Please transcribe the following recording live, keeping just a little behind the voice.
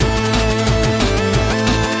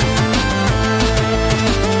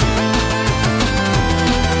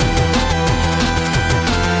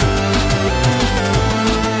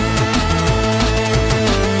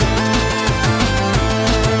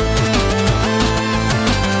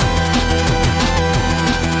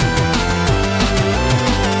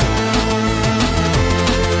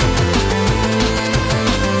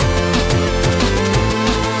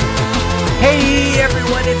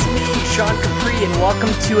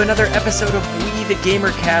welcome to another episode of We the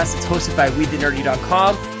Gamercast. It's hosted by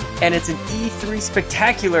WeTheNerdy.com, and it's an E3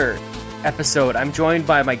 Spectacular episode. I'm joined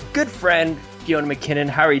by my good friend, Fiona McKinnon.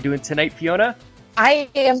 How are you doing tonight, Fiona? I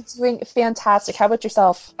am doing fantastic. How about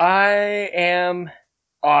yourself? I am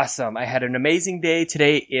awesome. I had an amazing day.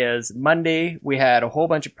 Today is Monday. We had a whole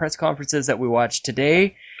bunch of press conferences that we watched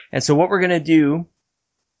today. And so what we're going to do,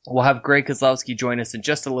 we'll have Greg Kozlowski join us in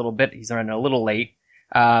just a little bit. He's running a little late.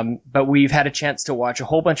 But we've had a chance to watch a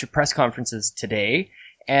whole bunch of press conferences today,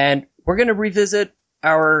 and we're going to revisit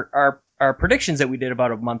our predictions that we did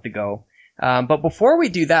about a month ago. But before we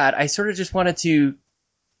do that, I sort of just wanted to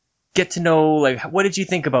get to know, like, what did you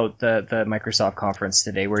think about the Microsoft conference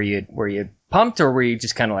today? Were you pumped, or were you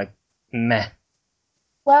just kind of like, meh?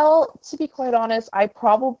 Well, to be quite honest, I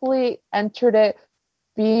probably entered it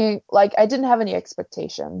being like, I didn't have any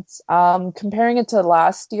expectations. Comparing it to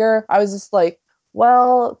last year, I was just like,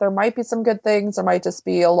 well, there might be some good things. There might just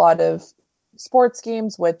be a lot of sports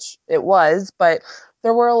games, which it was, but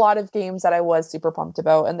there were a lot of games that I was super pumped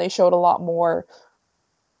about, and they showed a lot more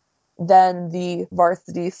than the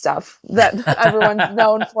varsity stuff that everyone's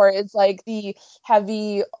known for. It's like the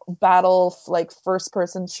heavy battle, like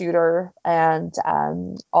first-person shooter, and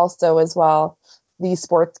also as well the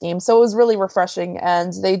sports game. So it was really refreshing,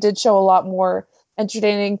 and they did show a lot more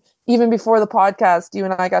entertaining. Even before the podcast, you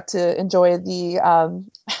and I got to enjoy the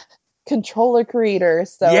controller creator.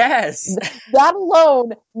 So yes, that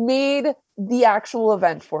alone made the actual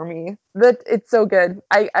event for me. That it's so good.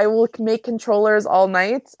 I will make controllers all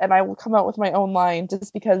night, and I will come out with my own line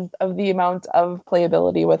just because of the amount of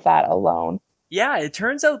playability with that alone. Yeah, it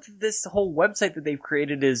turns out that this whole website that they've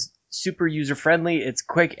created is super user-friendly. It's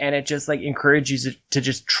quick, and it just like encourages you to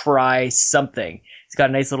just try something. It's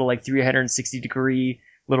got a nice little like 360-degree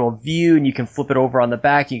little view, and you can flip it over on the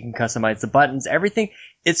back. You can customize the buttons, everything.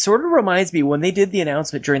 It sort of reminds me, when they did the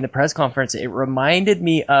announcement during the press conference, it reminded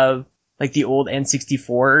me of like the old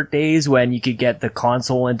N64 days when you could get the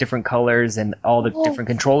console in different colors and all the different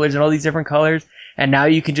controllers in all these different colors. And now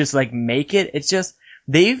you can just like make it. It's just,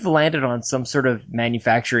 they've landed on some sort of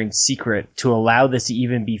manufacturing secret to allow this to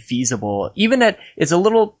even be feasible. Even at, it's a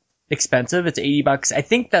little expensive. It's $80. I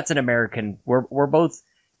think that's an American. We're both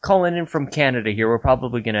calling in from Canada here. We're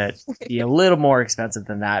probably going to be a little more expensive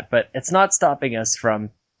than that, but it's not stopping us from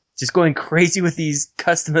just going crazy with these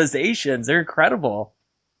customizations. They're incredible.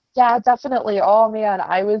 Yeah, definitely. Oh man,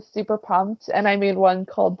 I was super pumped, and I made one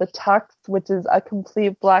called the Tux, which is a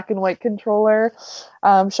complete black and white controller.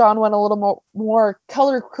 Sean went a little more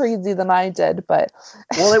color crazy than I did, but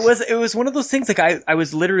well, it was one of those things. Like I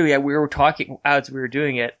was literally, we were talking as we were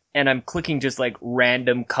doing it, and I'm clicking just like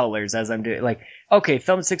random colors as I'm doing. Like, okay,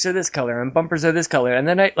 thumbsticks are this color and bumpers are this color, and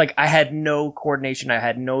then I had no coordination. I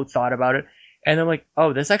had no thought about it, and I'm like,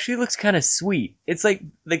 oh, this actually looks kind of sweet. It's like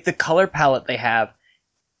the color palette they have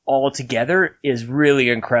all together is really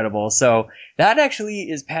incredible. So that actually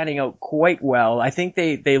is panning out quite well. I think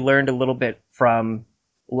they learned a little bit from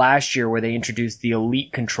last year where they introduced the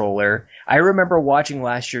Elite controller. I remember watching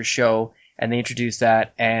last year's show and they introduced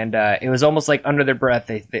that, and it was almost like under their breath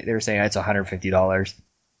they were saying it's $150.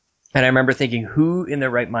 And I remember thinking, who in their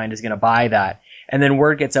right mind is going to buy that? And then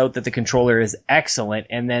word gets out that the controller is excellent,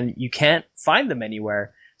 and then you can't find them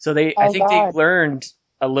anywhere. So I think they learned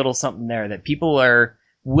a little something there, that people are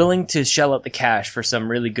willing to shell out the cash for some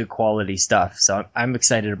really good quality stuff. So I'm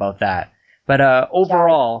excited about that. But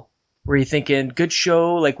overall, were you thinking good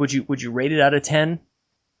show? Like, would you rate it out of 10?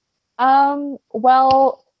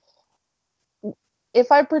 Well,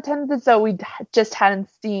 if I pretended as though we just hadn't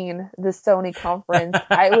seen the Sony conference,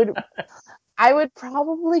 I would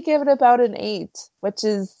probably give it about an 8, which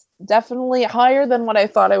is definitely higher than what I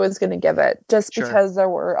thought I was going to give it, just because there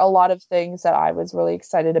were a lot of things that I was really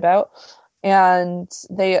excited about. And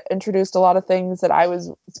they introduced a lot of things that I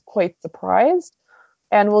was quite surprised.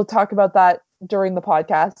 And we'll talk about that during the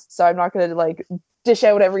podcast. So I'm not going to like dish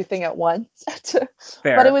out everything at once.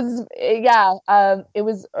 Fair. But it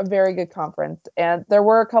was a very good conference. And there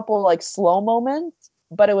were a couple like slow moments,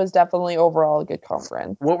 but it was definitely overall a good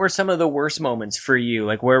conference. What were some of the worst moments for you?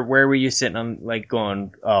 Like where were you sitting on like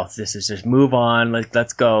going, oh, this is just move on. Like,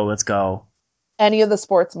 let's go. Any of the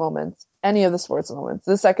sports moments.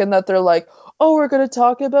 The second that they're like, oh, we're going to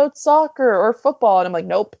talk about soccer or football. And I'm like,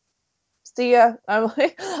 nope. See ya. I'm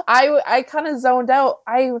like, I kind of zoned out.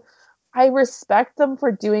 I respect them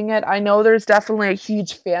for doing it. I know there's definitely a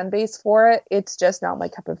huge fan base for it. It's just not my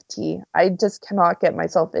cup of tea. I just cannot get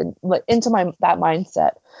myself into that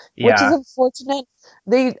mindset, which is unfortunate.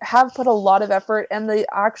 They have put a lot of effort, and the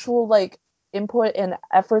actual like input and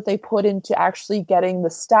effort they put into actually getting the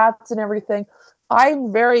stats and everything,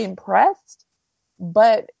 I'm very impressed.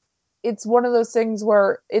 but it's one of those things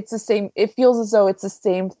where it's the same. It feels as though it's the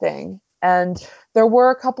same thing. And there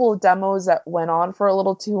were a couple of demos that went on for a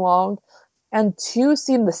little too long, and two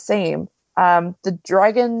seemed the same. The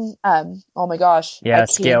Dragon, oh my gosh, Yeah,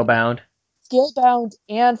 Scalebound. Scalebound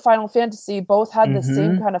and Final Fantasy both had the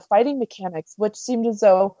same Mm-hmm. kind of fighting mechanics, which seemed as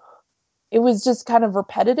though it was just kind of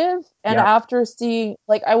repetitive. And Yep. after seeing,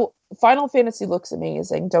 like, Final Fantasy looks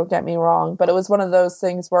amazing, don't get me wrong, but it was one of those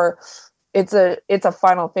things where it's a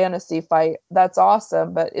Final Fantasy fight. That's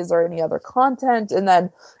awesome, but is there any other content? And then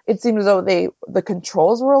it seemed as though the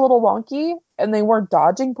controls were a little wonky and they weren't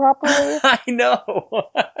dodging properly. I know.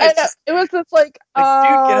 And it was just like, dude, get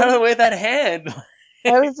out of the way of that hand.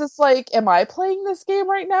 I was just like, am I playing this game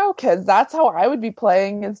right now? Because that's how I would be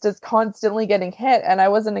playing, is just constantly getting hit, and I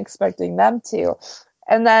wasn't expecting them to.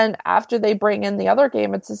 And then after they bring in the other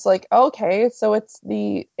game, it's just like, okay, so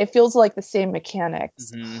it feels like the same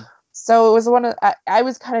mechanics. Mm-hmm. So it was I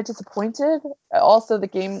was kind of disappointed. Also, the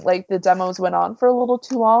game, like the demos went on for a little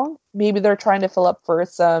too long. Maybe they're trying to fill up for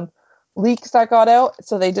some leaks that got out,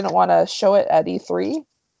 so they didn't want to show it at E3.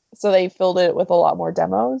 So they filled it with a lot more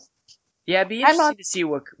demos. Yeah, it'd be I'm interesting not. to see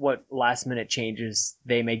what last minute changes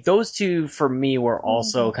they make. Those two for me were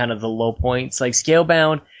also kind of the low points. Like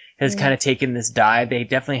Scalebound has kind of taken this dive. They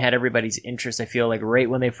definitely had everybody's interest, I feel like, right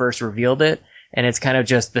when they first revealed it, and it's kind of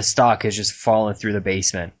just the stock has just fallen through the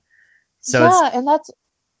basement. So Yeah, and that's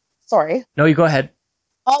sorry. no, you go ahead.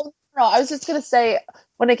 Oh no, I was just gonna say,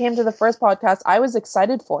 when it came to the first podcast, I was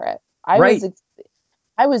excited for it. Right.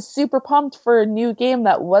 I was super pumped for a new game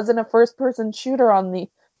that wasn't a first person shooter on the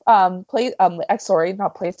not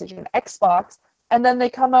PlayStation, Xbox. And then they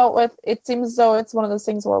come out with, it seems as though it's one of those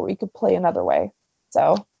things where we could play another way.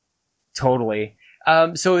 So Totally.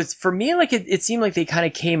 So it's for me, like it seemed like they kind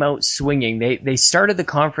of came out swinging. They started the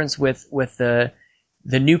conference with the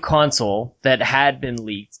new console that had been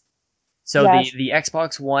leaked. So yes. the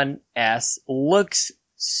Xbox One S looks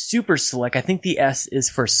super slick. I think the S is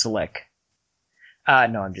for slick.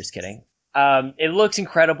 No, I'm just kidding. It looks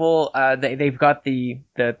incredible. They've got the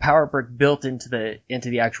power brick built into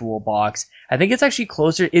the actual box. I think it's actually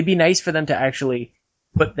closer. It'd be nice for them to actually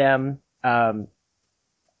put them.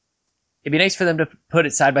 It'd be nice for them to put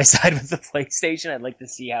it side by side with the PlayStation. I'd like to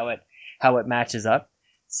see how it matches up.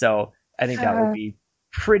 So I think that would be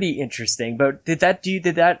pretty interesting. But did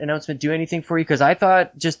that announcement do anything for you? Because I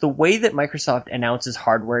thought just the way that Microsoft announces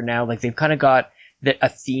hardware now, like they've kind of got a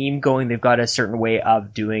theme going. They've got a certain way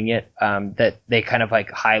of doing it, that they kind of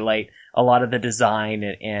like highlight a lot of the design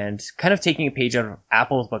and kind of taking a page out of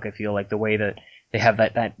Apple's book. I feel like the way that they have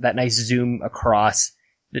that nice zoom across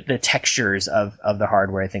the textures of the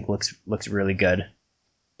hardware, I think looks really good.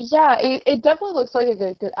 Yeah, it definitely looks like a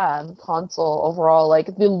good console overall.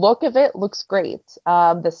 Like the look of it looks great.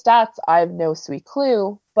 The stats, I have no sweet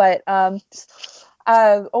clue, but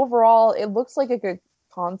overall it looks like a good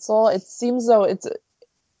console. It seems though it's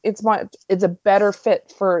a better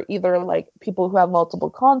fit for either like people who have multiple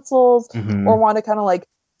consoles or want to kind of like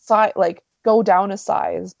go down a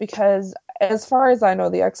size, because as far as I know,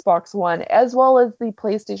 the Xbox One as well as the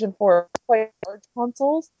PlayStation 4 are quite large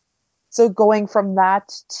consoles. So going from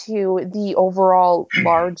that to the overall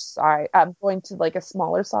large size, going to like a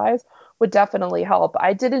smaller size would definitely help.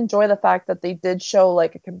 I did enjoy the fact that they did show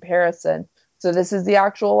like a comparison. So this is the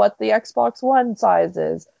actual what the Xbox One size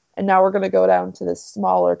is, and now we're going to go down to this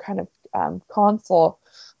smaller kind of console.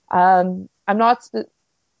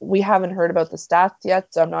 We haven't heard about the stats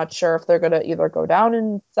yet, so I'm not sure if they're going to either go down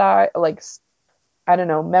in size, like I don't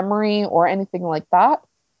know, memory or anything like that.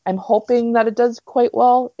 I'm hoping that it does quite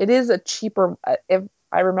well. It is a cheaper, if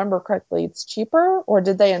I remember correctly, it's cheaper, or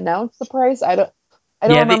did they announce the price? I don't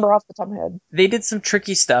remember off the top of my head. They did some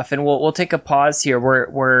tricky stuff, and we'll take a pause here.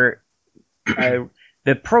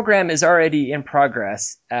 The program is already in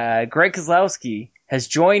progress. Greg Kozlowski has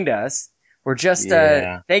joined us. We're just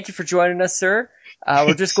thank you for joining us, sir.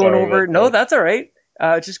 We're just going over. No, that's all right.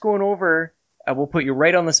 Just going over. We'll put you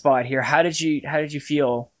right on the spot here. How did you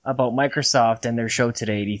feel about Microsoft and their show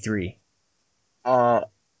today at E3?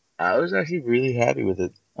 I was actually really happy with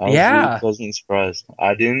it. I was really pleasantly surprised.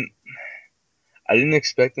 I didn't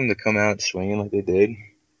expect them to come out swinging like they did,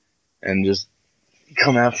 and just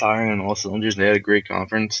come out firing on all cylinders. They had a great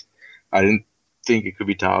conference. I didn't think it could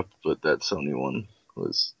be topped, but that Sony one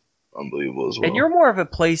was unbelievable as well. And you're more of a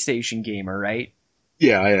PlayStation gamer, right?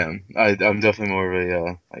 Yeah, I am. I'm definitely more of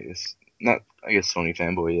a I guess Sony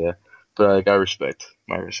fanboy, yeah. But like, I respect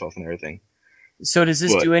Microsoft and everything. So does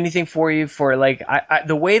this do anything for you for like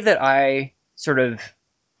the way that I sort of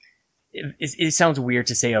it sounds weird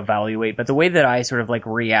to say evaluate, but the way that I sort of like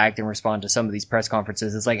react and respond to some of these press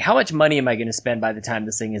conferences is like, how much money am I going to spend by the time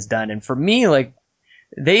this thing is done? And for me, like,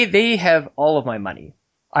 they have all of my money.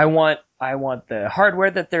 I want the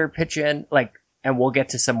hardware that they're pitching, like, and we'll get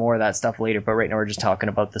to some more of that stuff later, but right now we're just talking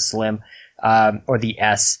about the Slim, or the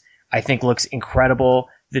S. I think looks incredible.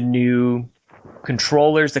 The new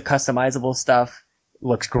controllers, the customizable stuff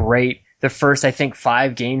looks great. The first, I think,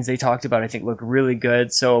 5 games they talked about, I think look really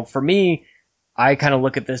good. So for me, I kind of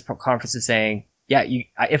look at this conference as saying, yeah,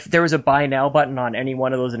 if there was a buy now button on any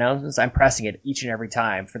one of those announcements, I'm pressing it each and every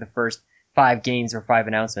time for the first 5 games or 5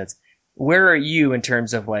 announcements. Where are you in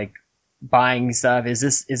terms of like buying stuff?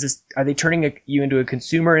 Are they turning you into a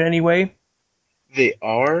consumer in any way? They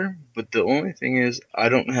are, but the only thing is I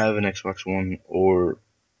don't have an Xbox One or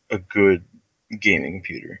a good gaming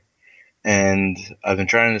computer. And I've been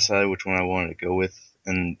trying to decide which one I wanted to go with,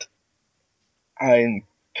 and I'm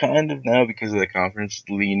kind of now, because of the conference,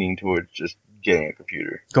 leaning towards just getting a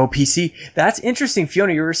computer. Go PC. That's interesting.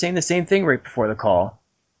 Fiona, you were saying the same thing right before the call.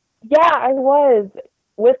 Yeah, I was.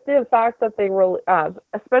 With the fact that they were,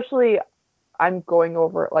 especially, I'm going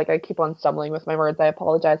over, like, I keep on stumbling with my words, I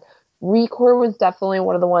apologize. ReCore was definitely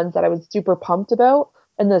one of the ones that I was super pumped about,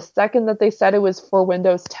 and the second that they said it was for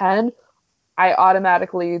Windows 10, I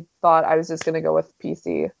automatically thought I was just going to go with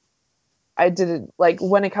PC. I didn't, like,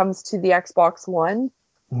 when it comes to the Xbox One,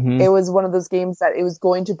 It was one of those games that it was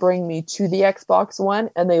going to bring me to the Xbox One,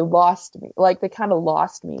 and they lost me. Like, they kind of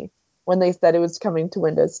lost me when they said it was coming to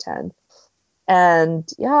Windows 10. And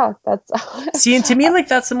yeah, that's... See, and to me, like,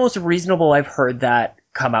 that's the most reasonable I've heard that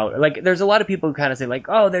come out. Like, there's a lot of people who kind of say, like,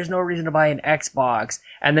 oh, there's no reason to buy an Xbox,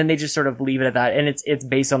 and then they just sort of leave it at that, and it's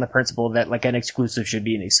based on the principle that, like, an exclusive should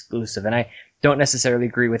be an exclusive, and I don't necessarily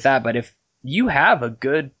agree with that, but if you have a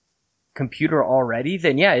good computer already,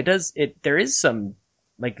 then yeah, there is some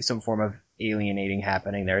form of alienating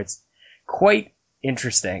happening there. It's quite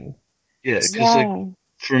interesting. Yeah, because like,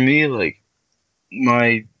 for me, like,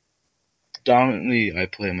 dominantly I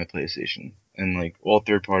play on my PlayStation, and like all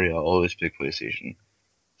third party, I'll always pick PlayStation.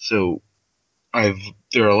 So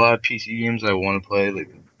there are a lot of PC games I want to play,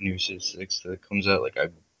 like the new Civ 6 that comes out. Like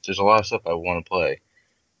there's a lot of stuff I want to play,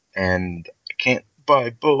 and I can't buy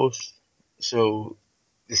both. So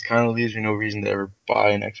this kind of leaves me no reason to ever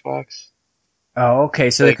buy an Xbox. Oh, okay.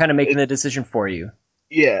 So they're kind of making the decision for you.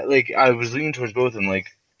 Yeah, like I was leaning towards both, and like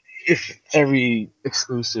if every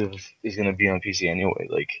exclusive is gonna be on PC anyway,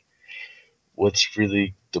 like what's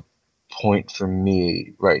really the point for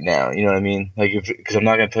me right now? You know what I mean? Like, because I'm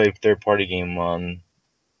not gonna play a third party game on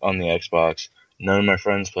the Xbox. None of my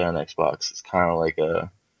friends play on Xbox. It's kind of like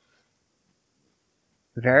a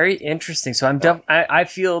very interesting. So I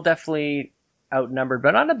feel definitely outnumbered,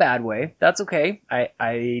 but not in a bad way. That's okay.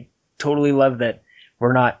 I totally love that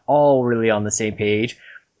we're not all really on the same page.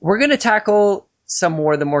 We're gonna tackle some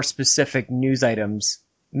more of the more specific news items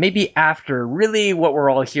maybe after really what we're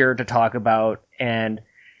all here to talk about, and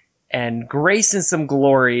grace and some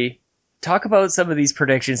glory, talk about some of these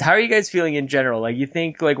predictions. How are you guys feeling in general? Like, you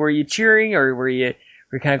think, like, were you cheering, or were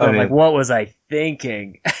kind of going, like, what was I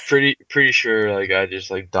thinking? pretty sure, like, I just,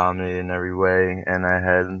 like, dominated in every way, and I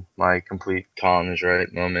had my complete calm is right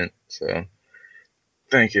moment, so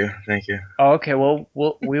thank you. Oh, okay, well,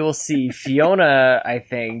 we will see. Fiona, I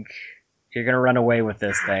think you're gonna run away with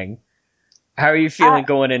this thing. How are you feeling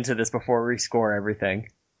going into this before we score everything?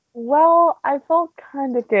 Well, I felt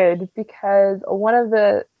kind of good because one of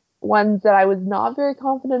the ones that I was not very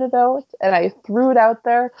confident about, and I threw it out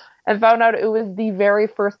there and found out it was the very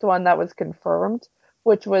first one that was confirmed,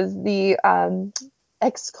 which was the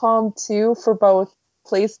XCOM 2 for both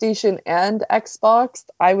PlayStation and Xbox.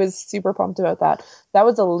 I was super pumped about that. That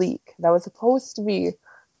was a leak. That was supposed to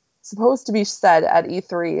be said at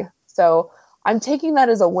E3. So I'm taking that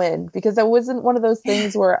as a win, because it wasn't one of those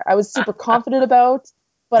things where I was super confident about,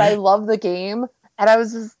 but I love the game. And I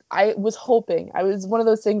was hoping. I was one of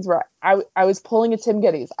those things where I was pulling a Tim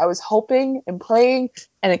Geddes. I was hoping and praying,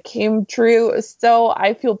 and it came true. So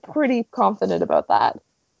I feel pretty confident about that.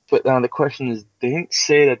 But now the question is, they didn't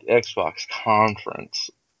say that the Xbox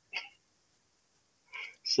conference.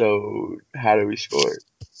 So how do we score it?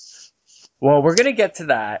 Well, we're gonna get to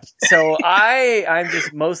that. So I'm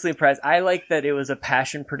just mostly impressed. I like that it was a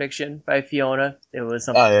passion prediction by Fiona. It was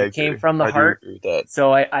something that came from the heart. I do agree with that.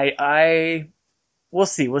 So we'll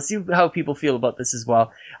see. We'll see how people feel about this as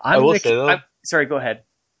well. Sorry, go ahead.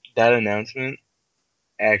 That announcement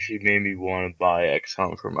actually made me want to buy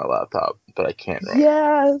XCOM for my laptop, but I can't.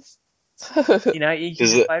 Yes. You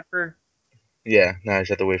can apply for. Yeah, now I just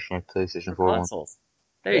have to wait for my PlayStation 4 consoles.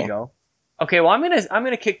 There you go. Okay, well, I'm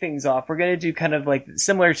gonna kick things off. We're gonna do kind of like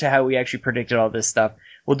similar to how we actually predicted all this stuff.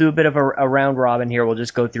 We'll do a bit of a round robin here. We'll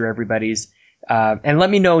just go through everybody's, and let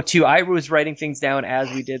me know too. I was writing things down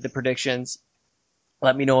as we did the predictions.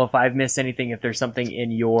 Let me know if I've missed anything. If there's something in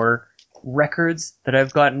your records that I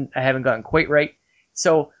haven't gotten quite right.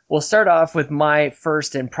 So we'll start off with my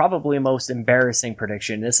first and probably most embarrassing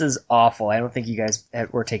prediction. This is awful. I don't think you guys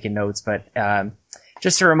were taking notes, but.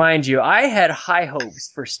 Just to remind you, I had high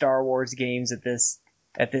hopes for Star Wars games at this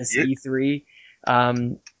E3.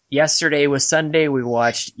 Yesterday was Sunday. We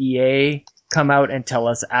watched EA come out and tell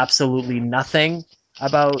us absolutely nothing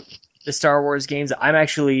about the Star Wars games. I'm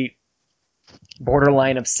actually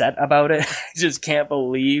borderline upset about it. I just can't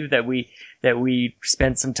believe that we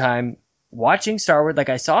spent some time watching Star Wars. Like,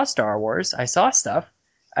 I saw Star Wars. I saw stuff.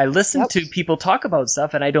 I listened to people talk about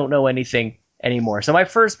stuff, and I don't know anything anymore. So my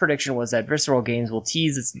first prediction was that Visceral Games will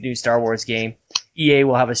tease its new Star Wars game. EA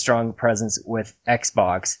will have a strong presence with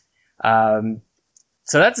Xbox.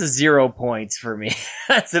 So that's a 0 points for me.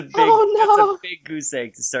 That's a big goose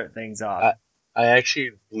egg to start things off. I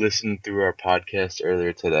actually listened through our podcast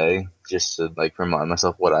earlier today just to like remind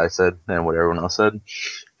myself what I said and what everyone else said.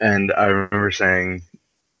 And I remember saying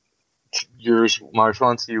my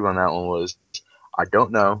response to you on that one was, I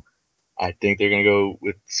don't know. I think they're going to go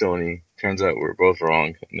with Sony. Turns out we're both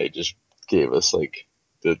wrong, and they just gave us, like,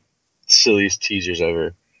 the silliest teasers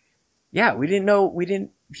ever. Yeah, we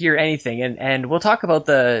didn't hear anything, and we'll talk about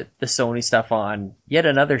the Sony stuff on yet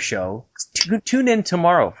another show. Tune in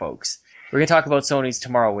tomorrow, folks. We're going to talk about Sony's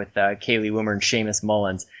tomorrow with Kaylee Wimmer and Seamus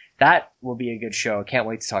Mullins. That will be a good show. Can't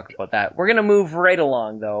wait to talk about that. We're going to move right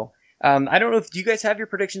along, though. I don't know do you guys have your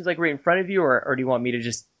predictions, like, right in front of you, or do you want me to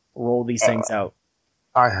just roll these things out?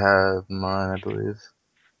 I have mine, I believe.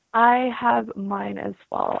 I have mine as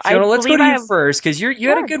well. So let's go to you first, because you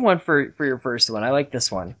had a good one for your first one. I like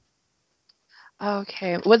this one.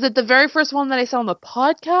 Okay. Was it the very first one that I saw on the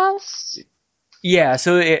podcast? Yeah,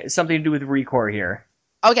 so it's something to do with Recore here.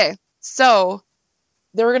 Okay, so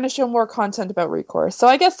they were going to show more content about Recore. So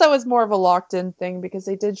I guess that was more of a locked-in thing because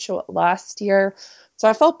they did show it last year. So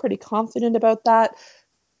I felt pretty confident about that.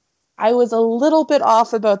 I was a little bit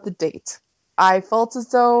off about the date. I felt as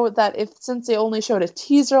though that since they only showed a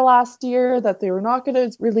teaser last year, that they were not going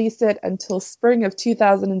to release it until spring of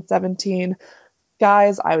 2017.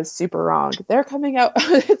 Guys, I was super wrong. They're coming out.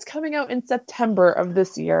 It's coming out in September of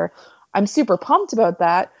this year. I'm super pumped about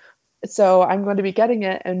that. So I'm going to be getting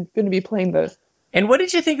it and going to be playing the. And what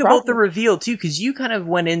did you think about the reveal too? Because you kind of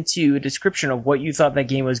went into a description of what you thought that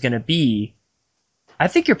game was going to be. I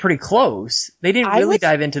think you're pretty close. They didn't really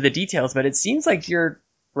dive into the details, but it seems like you're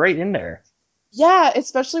right in there. Yeah,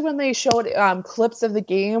 especially when they showed clips of the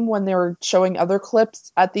game, when they were showing other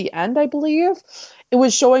clips at the end, I believe. It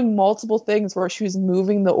was showing multiple things where she was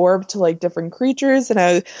moving the orb to like different creatures,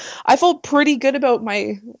 and I felt pretty good about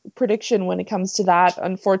my prediction when it comes to that.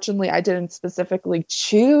 Unfortunately, I didn't specifically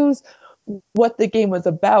choose what the game was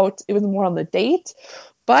about. It was more on the date.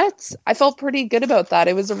 But I felt pretty good about that.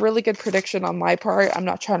 It was a really good prediction on my part. I'm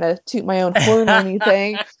not trying to toot my own horn or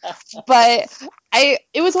anything. But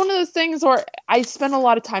it was one of those things where I spent a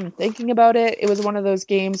lot of time thinking about it. It was one of those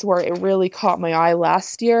games where it really caught my eye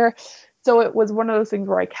last year. So it was one of those things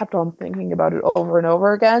where I kept on thinking about it over and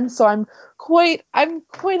over again. So I'm quite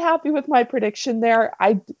happy with my prediction there.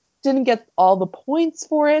 I didn't get all the points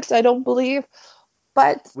for it, I don't believe.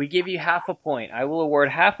 But we give you half a point. I will award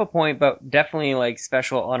half a point, but definitely like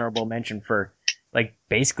special honorable mention for like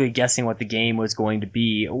basically guessing what the game was going to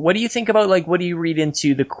be. What do you think about what do you read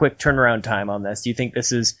into the quick turnaround time on this? Do you think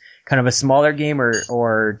this is kind of a smaller game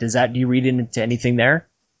or do you read into anything there?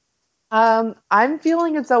 I'm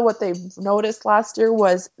feeling as though what they noticed last year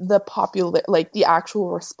was the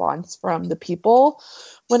actual response from the people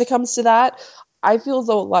when it comes to that. I feel as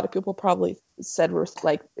though a lot of people probably said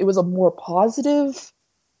it was a more positive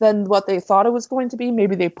than what they thought it was going to be.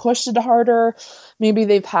 Maybe they pushed it harder. Maybe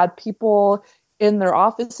they've had people in their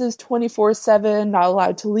offices 24/7, not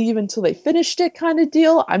allowed to leave until they finished it kind of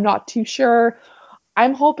deal. I'm not too sure.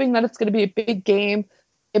 I'm hoping that it's going to be a big game.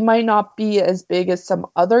 It might not be as big as some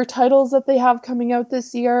other titles that they have coming out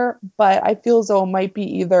this year, but I feel as though it might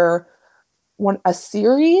be either a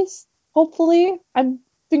series, hopefully. I'm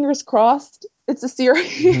fingers crossed it's a series.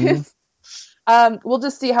 Mm-hmm. We'll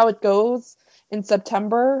just see how it goes in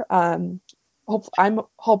September. I'm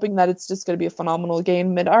hoping that it's just going to be a phenomenal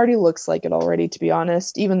game. It already looks like it already, to be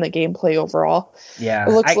honest. Even the gameplay overall. Yeah.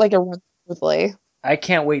 It looks like it runs smoothly. I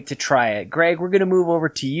can't wait to try it. Greg, we're going to move over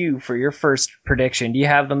to you for your first prediction. Do you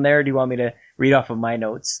have them there? Or do you want me to read off of my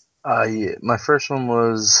notes? Yeah. My first one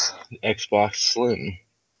was Xbox Slim,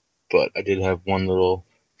 but I did have one little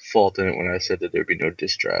faulting it when I said that there'd be no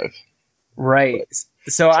disk drive. Right.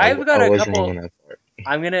 So I've got a couple. On that part.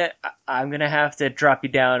 I'm gonna have to drop you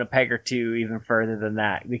down a peg or two even further than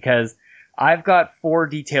that, because I've got 4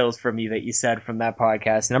 details from you that you said from that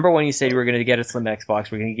podcast. Number 1, you said you were going to get a Slim Xbox.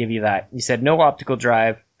 We're going to give you that. You said no optical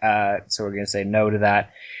drive, so we're going to say no to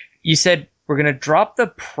that. You said we're going to drop the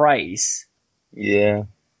price. Yeah.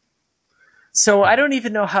 So I don't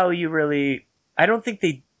even know how you really. I don't think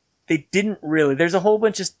they didn't really. There's a whole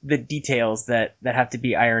bunch of the details that have to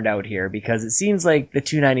be ironed out here, because it seems like the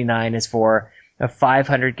 $299 is for a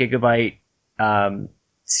 500 gigabyte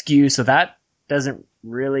SKU, so that doesn't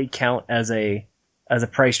really count as a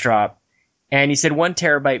price drop. And you said 1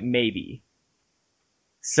 terabyte maybe.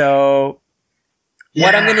 So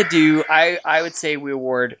what I'm going to do, I would say we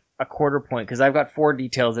award a quarter point, because I've got 4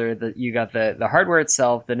 details there. That you got the hardware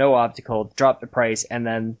itself, the no optical, drop the price, and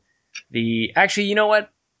then actually, you know what?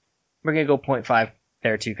 We're going to go 0.5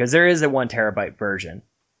 there too, because there is a 1 terabyte version.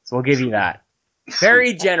 So we'll give you that.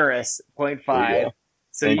 Very generous, 0.5.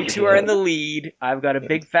 So you two are in the lead. I've got a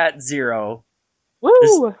big fat 0.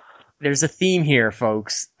 Woo! There's a theme here,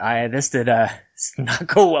 folks. This did not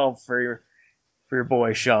go well for your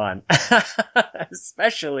boy Sean,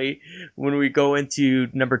 especially when we go into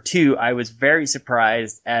number 2. I was very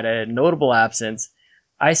surprised at a notable absence.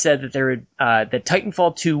 I said that that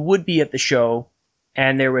Titanfall 2 would be at the show,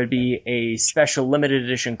 and there would be a special limited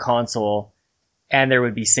edition console, and there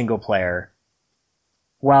would be single player.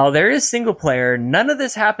 While there is single player, none of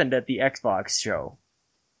this happened at the Xbox show.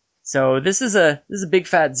 So this is a big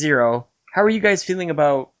fat 0. How are you guys feeling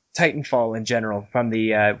about Titanfall in general from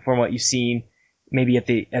what you've seen, maybe at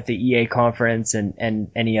the EA conference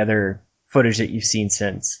and any other footage that you've seen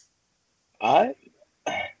since?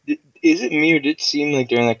 Is it me, or did it seem like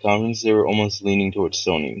during that conference they were almost leaning towards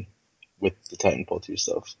Sony with the Titanfall 2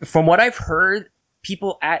 stuff? From what I've heard,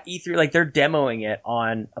 people at E3, like, they're demoing it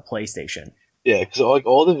on a PlayStation. Yeah, because like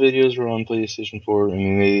all the videos were on PlayStation 4. I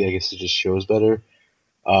mean, maybe I guess it just shows better.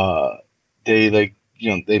 They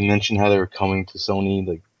they mentioned how they were coming to Sony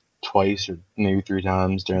like twice or maybe 3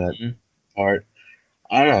 times during that part.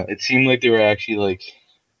 I don't know. It seemed like they were actually like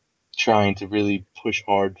trying to really push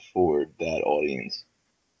hard for that audience.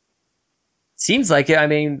 Seems like it. I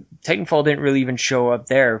mean, Titanfall didn't really even show up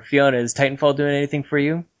there. Fiona, is Titanfall doing anything for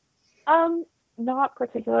you? Not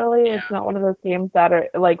particularly. Yeah. It's not one of those games that are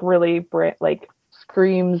like really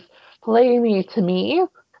screams play me to me.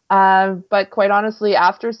 But quite honestly,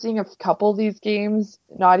 after seeing a couple of these games,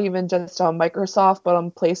 not even just on Microsoft, but on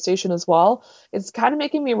PlayStation as well, it's kind of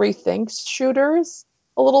making me rethink shooters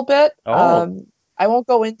a little bit. Oh. I won't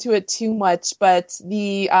go into it too much, but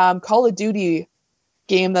the Call of Duty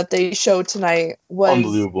game that they showed tonight was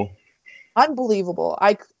unbelievable.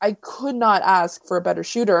 I could not ask for a better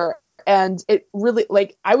shooter, and it really,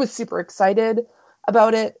 I was super excited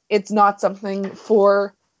about it. It's not something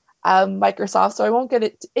for Microsoft, so I won't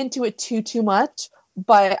get into it too much,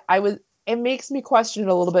 but it makes me question it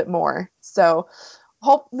a little bit more. So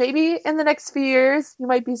hope maybe in the next few years you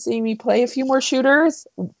might be seeing me play a few more shooters.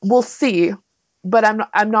 We'll see, but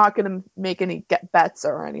I'm not going to make any bets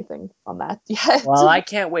or anything on that yet. Well, I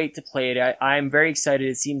can't wait to play it. I'm very excited.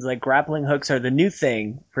 It seems like grappling hooks are the new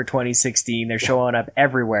thing for 2016. They're showing up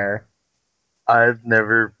everywhere. I've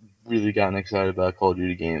never really gotten excited about a Call of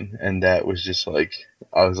Duty game, and that was just like,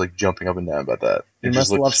 I was like jumping up and down about that. You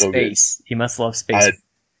must love space. You must love space.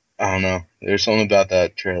 I don't know. There's something about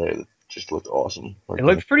that trailer that just looked awesome. It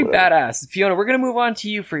looked pretty badass. Fiona, we're going to move on to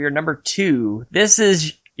you for your number 2. This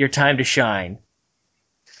is your time to shine.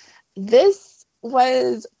 This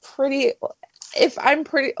was pretty...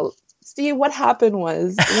 See, what happened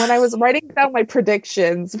was, when I was writing down my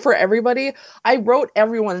predictions for everybody, I wrote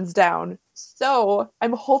everyone's down. So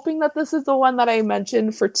I'm hoping that this is the one that I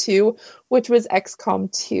mentioned for 2, which was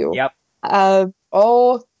XCOM 2. Yep.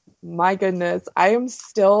 Oh my goodness. I am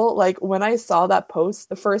still, when I saw that post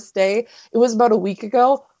the first day, it was about a week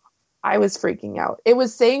ago, I was freaking out. It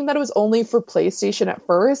was saying that it was only for PlayStation at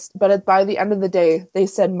first, but by the end of the day, they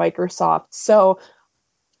said Microsoft. So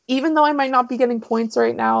even though I might not be getting points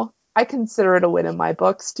right now, I consider it a win in my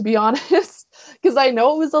books, to be honest, because I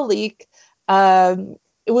know it was a leak.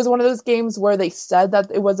 It was one of those games where they said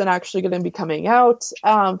that it wasn't actually going to be coming out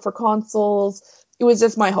for consoles. It was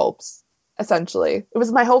just my hopes, essentially. It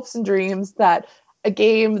was my hopes and dreams that a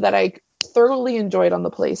game that I thoroughly enjoyed on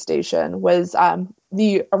the PlayStation was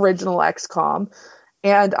the original XCOM,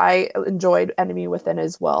 and I enjoyed Enemy Within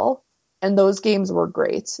as well. And those games were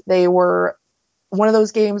great. They were one of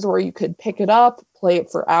those games where you could pick it up, play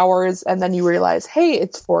it for hours, and then you realize, hey,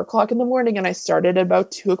 it's 4:00 in the morning, and I started at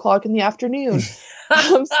about 2:00 in the afternoon.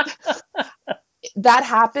 that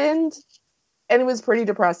happened, and it was pretty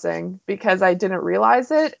depressing because I didn't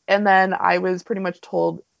realize it, and then I was pretty much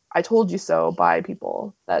told, "I told you so" by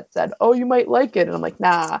people that said, "Oh, you might like it," and I'm like,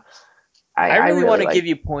 "Nah." I really want to give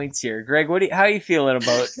you points here, Greg. How are you feeling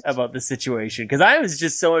about the situation? Because I was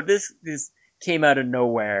just this came out of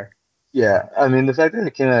nowhere. Yeah, I mean the fact that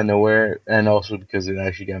it came out of nowhere, and also because it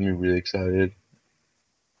actually got me really excited.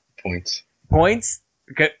 Points. Points?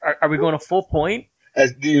 Okay, are we going a full point?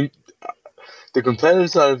 As the competitive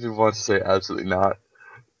side of me wants to say absolutely not.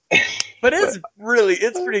 But it's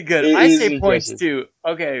pretty good. I say points too.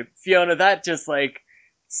 Okay, Fiona, that just like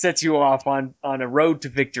sets you off on a road to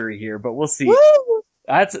victory here, but we'll see. Woo!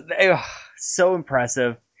 That's so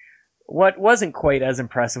impressive. What wasn't quite as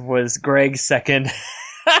impressive was Greg's second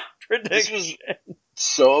prediction. This was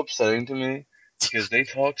so upsetting to me because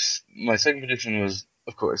my second prediction was,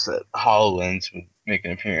 of course, that HoloLens would make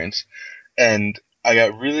an appearance, and I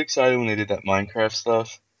got really excited when they did that Minecraft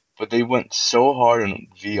stuff, but they went so hard on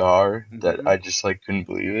VR that I just like couldn't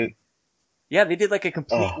believe it. Yeah, they did like a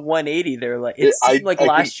complete 180. They're like, it seemed like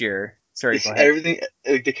last year. Sorry, go ahead. Everything,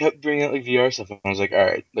 like, they kept bringing out like VR stuff, and I was like, all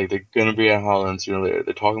right, like they're gonna bring out HoloLens sooner or later.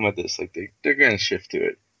 They're talking about this, like they're gonna shift to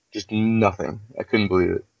it. Just nothing. I couldn't believe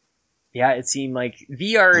it. Yeah, it seemed like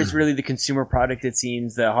VR is really the consumer product. It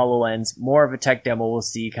seems the HoloLens, more of a tech demo. We'll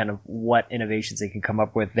see kind of what innovations they can come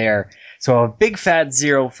up with there. So a big fat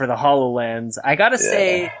 0 for the HoloLens. I gotta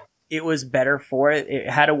say, it was better for it. It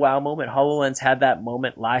had a wow moment. HoloLens had that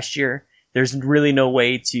moment last year. There's really no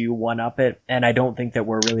way to one-up it, and I don't think that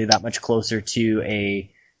we're really that much closer to a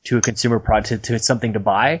consumer product, to something to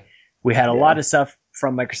buy. We had a lot of stuff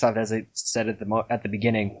from Microsoft, as I said at the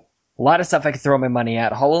beginning. A lot of stuff I could throw my money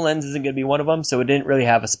at. HoloLens isn't going to be one of them, so it didn't really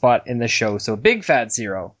have a spot in the show. So big fat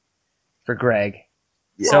 0 for Greg.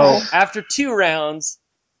 Yeah. So after 2 rounds,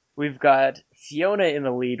 we've got Fiona in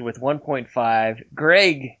the lead with 1.5.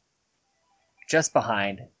 Greg just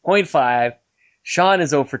behind, 0.5. Sean is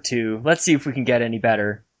 0 for 2. Let's see if we can get any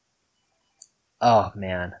better. Oh,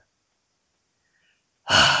 man.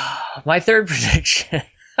 My third prediction.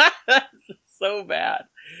 So bad.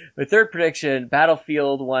 My third prediction,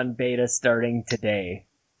 Battlefield 1 beta starting today.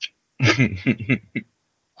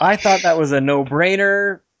 I thought that was a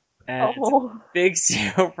no-brainer, and it's a big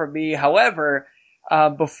 0 for me. However,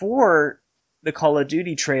 before the Call of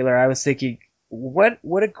Duty trailer, I was thinking, what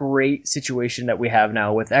a great situation that we have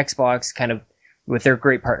now with Xbox kind of with their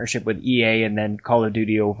great partnership with EA and then Call of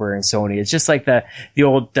Duty over in Sony. It's just like the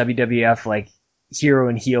old WWF, like hero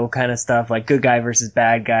and heel kind of stuff, like good guy versus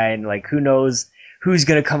bad guy, and like who knows who's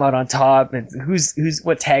going to come out on top and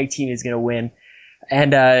what tag team is going to win.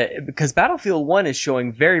 And because Battlefield 1 is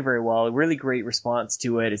showing very, very well, a really great response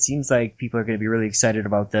to it. It seems like people are going to be really excited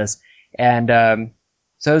about this. And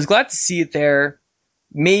so I was glad to see it there.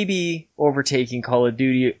 Maybe overtaking Call of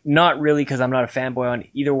Duty. Not really, because I'm not a fanboy on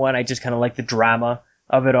either one. I just kind of like the drama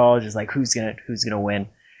of it all. Just like who's gonna win.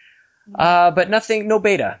 But no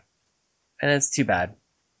beta. And it's too bad.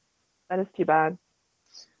 That is too bad.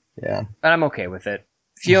 Yeah. But I'm okay with it.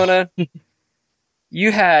 Fiona,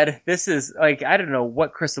 this is like, I don't know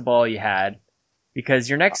what crystal ball you had, because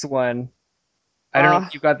your next one, I don't know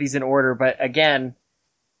if you got these in order, but again,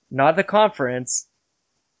 not the conference,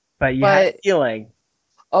 but you had a feeling.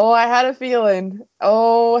 Oh, I had a feeling.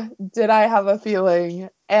 Oh, did I have a feeling?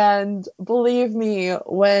 And believe me,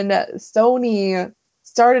 when Sony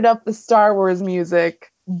started up the Star Wars music,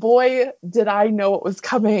 boy, did I know it was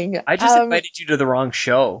coming. I just invited you to the wrong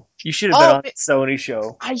show. You should have been on the Sony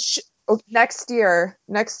show. Next year,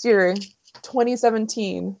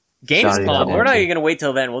 2017. Gamescom. We're not even going to wait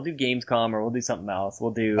till then. We'll do Gamescom, or we'll do something else.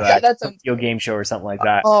 We'll do Tokyo Game Show or something like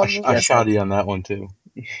that. I shot you on that one too.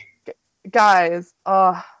 Guys,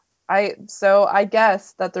 I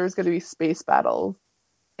guess that there's going to be space battles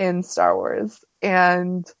in Star Wars,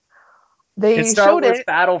 and they showed it.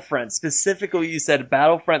 Battlefront specifically. You said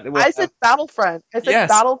Battlefront. I said Battlefront. I said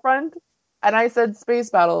Battlefront, and I said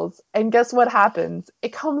space battles. And guess what happens?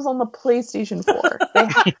 It comes on the PlayStation 4.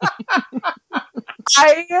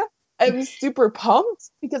 I am super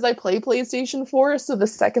pumped because I play PlayStation 4. So the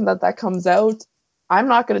second that comes out, I'm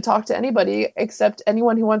not going to talk to anybody except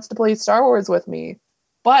anyone who wants to play Star Wars with me.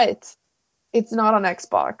 But it's not on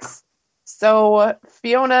Xbox. So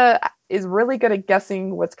Fiona is really good at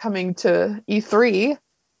guessing what's coming to E3,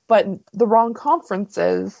 but the wrong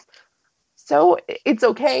conferences. So it's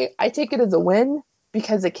okay. I take it as a win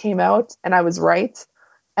because it came out and I was right.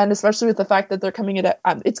 And especially with the fact that they're coming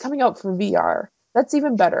it's coming out for VR. That's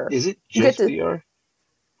even better. Is it just VR?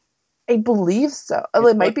 I believe so.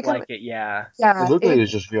 It might be like it, yeah. Yeah. It looked like it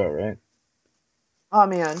was just VR, right? Oh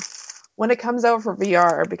man. when it comes out for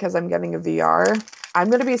VR, because I'm getting a VR, I'm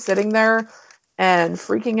going to be sitting there and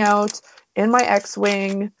freaking out in my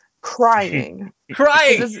X-Wing, crying.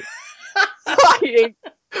 Crying! Crying!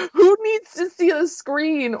 Who needs to see the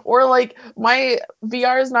screen? Or like, my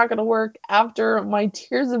VR is not going to work after my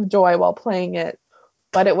tears of joy while playing it.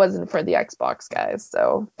 But it wasn't for the Xbox, guys.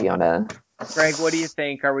 So, Fiona. Greg, what do you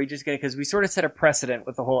think? Are we just going to... Because we sort of set a precedent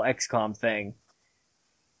with the whole XCOM thing.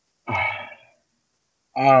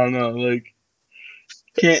 I don't know. Like,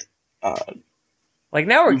 can't... Like,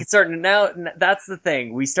 now we're starting to... Now, that's the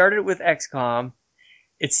thing. We started with XCOM.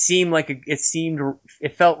 It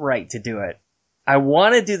felt right to do it. I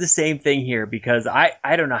want to do the same thing here because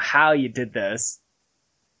I don't know how you did this.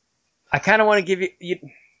 I kind of want to give you...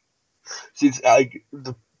 See, it's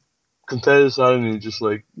the competitive side of me is just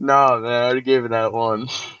like, nah, man, I already gave it that one.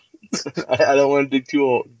 I don't want to dig too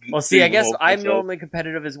old. Well, see, I guess I'm normally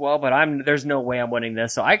competitive as well, but there's no way I'm winning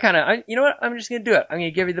this. So you know what? I'm just gonna do it. I'm gonna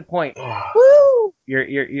give you the point. Woo!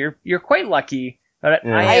 You're quite lucky, but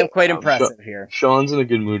yeah. I am quite impressive here. Sean's in a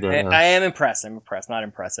good mood right now. I am impressed. I'm impressed, not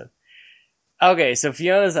impressive. Okay, so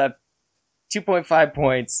Fiona's at 2.5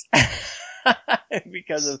 points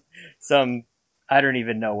because of some. I don't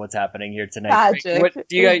even know what's happening here tonight. Magic.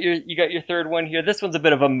 You got your third one here. This one's a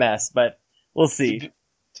bit of a mess, but we'll see.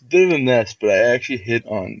 It's a bit of a mess, but I actually hit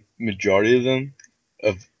on majority of them,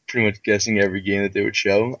 of pretty much guessing every game that they would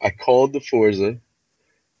show. I called the Forza,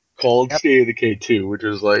 called State of Decay 2, which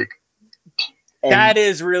was like... that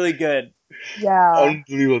is really good. Yeah.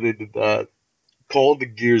 Unbelievable they did that. Called the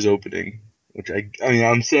Gears opening, which I mean,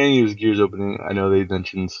 I'm saying it was Gears opening. I know they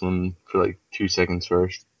mentioned some for like 2 seconds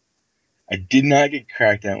first. I did not get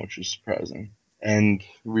Crackdown, which was surprising, and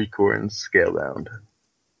Recore and Scalebound.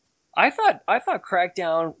 I thought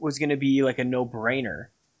Crackdown was going to be like a no-brainer,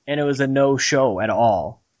 and it was a no-show at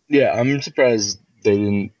all. Yeah, I'm surprised they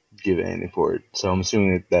didn't give anything for it, so I'm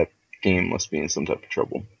assuming that game must be in some type of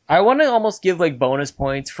trouble. I want to almost give like bonus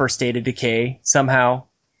points for State of Decay somehow.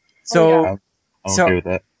 So, I'm okay with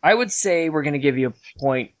that. I would say we're going to give you a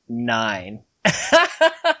 0.9.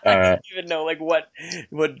 I don't even know like what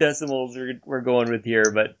decimals we're going with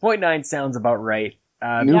here, but 0.9 sounds about right.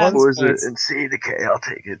 New Forza and State of Decay, I'll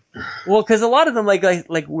take it. Well, because a lot of them, like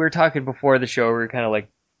we were talking before the show, we were kind of like,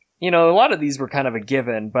 a lot of these were kind of a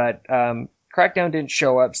given, but Crackdown didn't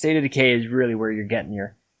show up. State of Decay is really where you're getting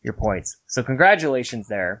your points. So congratulations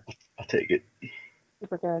there. I'll take it.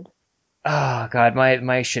 Super good. Oh god,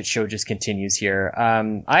 my shit show just continues here.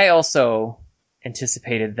 I also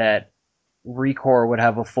anticipated that Recore would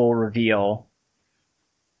have a full reveal,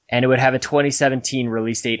 and it would have a 2017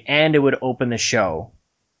 release date, and it would open the show.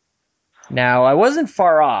 Now, I wasn't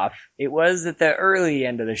far off. It was at the early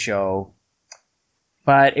end of the show,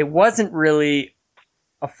 but it wasn't really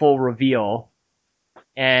a full reveal,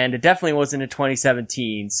 and it definitely wasn't in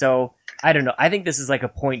 2017, so I don't know. I think this is like a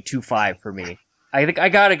 0.25 for me. I think I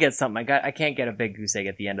gotta get something. I can't get a big goose egg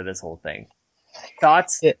at the end of this whole thing.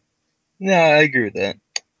 Thoughts? Yeah. No, I agree with that.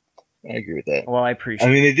 Well, I appreciate it.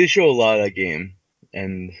 I mean, they did show a lot of that game,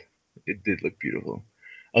 and it did look beautiful.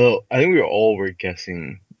 Although, I think we were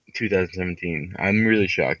guessing 2017. I'm really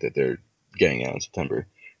shocked that they're getting out in September,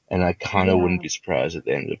 and I kind of wouldn't be surprised if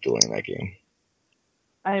they ended up delaying that game.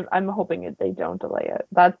 I'm hoping they don't delay it.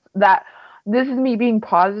 This is me being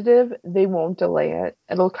positive. They won't delay it.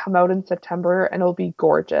 It'll come out in September, and it'll be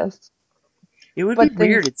gorgeous. It would be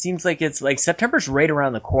weird. It seems like it's like September's right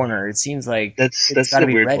around the corner. It seems like that's the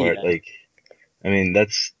weird part. Now. Like, I mean,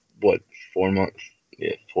 that's what 4 months,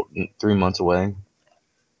 3 months away.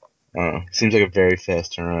 I don't know. Seems like a very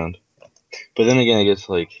fast turnaround. But then again, I guess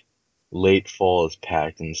like late fall is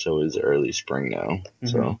packed, and so is early spring now. Mm-hmm.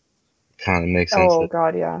 So kind of makes sense. Oh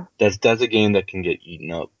god, yeah. That's a game that can get eaten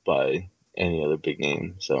up by any other big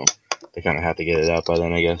name. So they kind of have to get it out by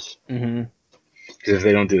then, I guess. Mm-hmm. Because if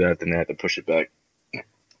they don't do that, then they have to push it back.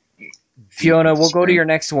 Fiona, we'll go to your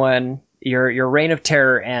next one. Your reign of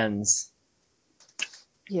terror ends.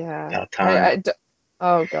 Yeah.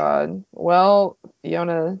 Oh god. Well,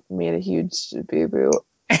 Fiona made a huge boo-boo.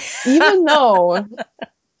 Even though,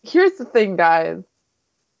 here's the thing, guys.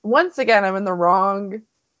 Once again, I'm in the wrong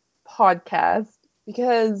podcast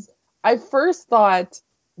because I first thought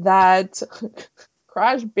that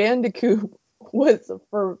Crash Bandicoot was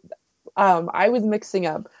for... I was mixing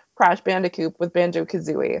up Crash Bandicoot with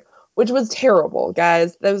Banjo-Kazooie, which was terrible,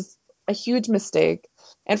 guys. That was a huge mistake.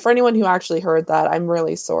 And for anyone who actually heard that, I'm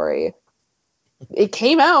really sorry. It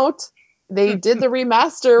came out. They did the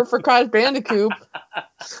remaster for Crash Bandicoot.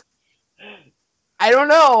 I don't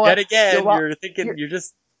know. Yet again, you're thinking,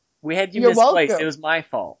 we had you misplaced. It was my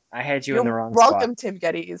fault. I had you in the You're wrong spot. welcome, Tim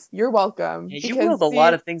Geddes. You're welcome. Yeah, you willed a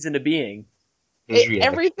lot of things into being.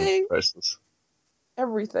 Everything.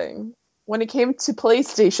 Everything. When it came to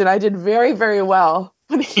PlayStation, I did very, very well.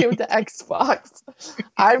 When it came to Xbox,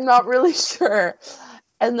 I'm not really sure.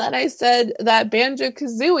 And then I said that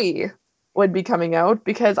Banjo-Kazooie would be coming out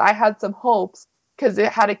because I had some hopes because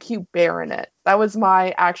it had a cute bear in it. That was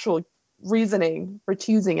my actual reasoning for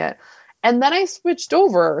choosing it. And then I switched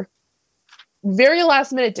over very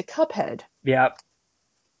last minute to Cuphead. Yeah.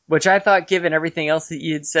 Which I thought, given everything else that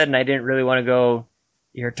you had said, and I didn't really want to go,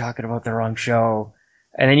 you're talking about the wrong show.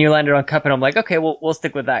 And then you landed on Cuphead. I'm like, okay, we'll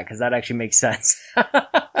stick with that because that actually makes sense.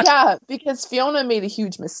 Yeah, because Fiona made a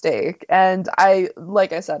huge mistake. And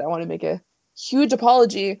like I said, I want to make a huge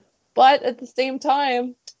apology. But at the same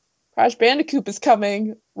time, Crash Bandicoot is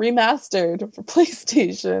coming remastered for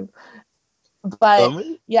PlayStation. But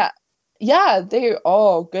yeah,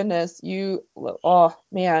 oh goodness, oh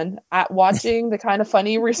man, at watching the kind of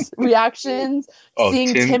funny reactions,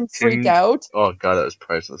 seeing Tim freak out. Oh god, that was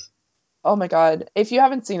priceless. Oh my god, if you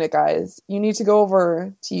haven't seen it, guys, you need to go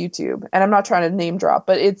over to YouTube. And I'm not trying to name drop,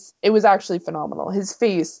 but it was actually phenomenal. His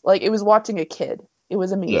face, like it was watching a kid. It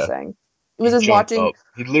was amazing. Yeah. It was just watching. Up.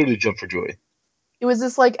 He literally jumped for joy. It was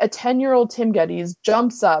this like a 10-year-old Tim Geddes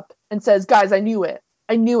jumps up and says, "Guys, I knew it,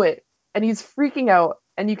 and he's freaking out.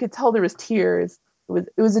 And you could tell there was tears.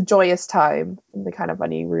 It was a joyous time in the kind of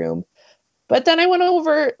funny room. But then I went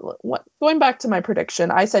over, going back to my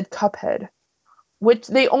prediction, I said Cuphead, which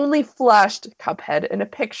they only flashed Cuphead in a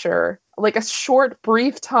picture, like a short,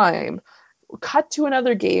 brief time, cut to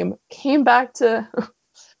another game, came back to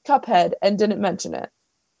Cuphead and didn't mention it.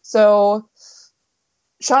 So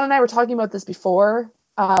Sean and I were talking about this before.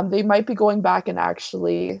 They might be going back and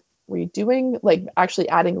actually redoing, like actually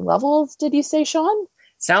adding levels. Did you say, Sean?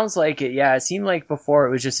 Sounds like it, yeah. It seemed like before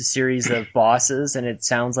it was just a series of bosses, and it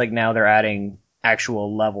sounds like now they're adding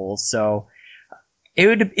actual levels. So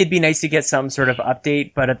it'd be nice to get some sort of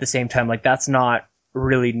update, but at the same time, like that's not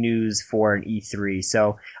really news for an E3.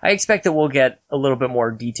 So I expect that we'll get a little bit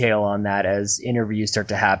more detail on that as interviews start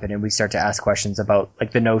to happen and we start to ask questions about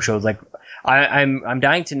like the no-shows. Like I'm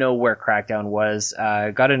dying to know where Crackdown was.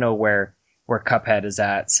 Got to know where Cuphead is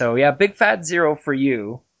at. So yeah, big fat 0 for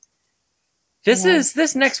you.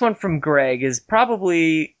 This next one from Greg is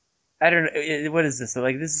probably, I don't know, what is this?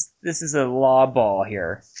 Like this is a law ball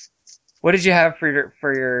here. What did you have for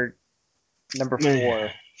your number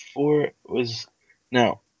 4? 4 was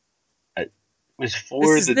was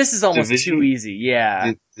 4. This is almost Division, too easy.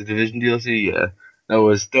 Yeah, the Division DLC. Yeah, that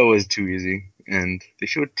was too easy, and they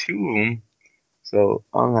showed 2 of them, so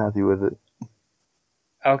I'm happy with it.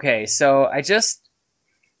 Okay, so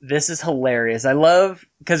this is hilarious. I love,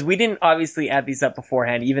 because we didn't obviously add these up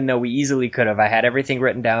beforehand, even though we easily could have. I had everything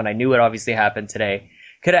written down. I knew what obviously happened today.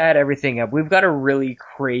 Could have had everything up. We've got a really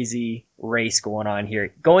crazy race going on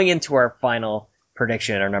here. Going into our final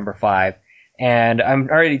prediction, our number 5. And I'm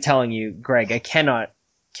already telling you, Greg, I cannot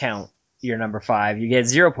count your number 5. You get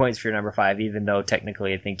 0 points for your number 5, even though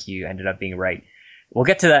technically I think you ended up being right. We'll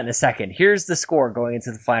get to that in a second. Here's the score going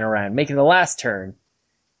into the final round. Making the last turn,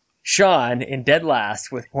 Sean in dead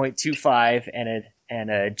last with 0.25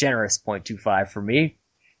 and a generous 0.25 for me.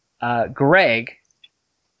 Greg,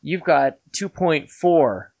 you've got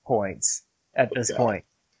 2.4 points at this point.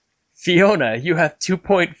 Fiona, you have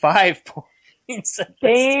 2.5 points.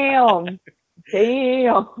 Damn.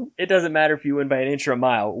 It doesn't matter if you win by an inch or a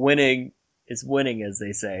mile. Winning is winning, as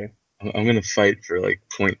they say. I'm gonna fight for like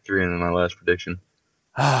 0.3 in my last prediction.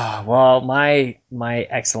 Well, my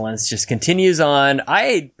excellence just continues on.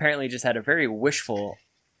 I apparently just had a very wishful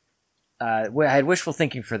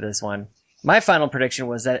thinking for this one. My final prediction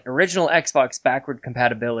was that original Xbox backward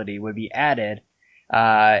compatibility would be added.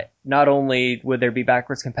 Not only would there be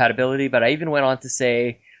backwards compatibility, but I even went on to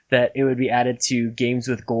say that it would be added to games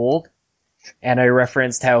with gold. And I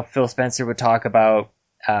referenced how Phil Spencer would talk about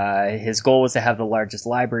his goal was to have the largest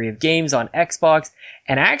library of games on Xbox.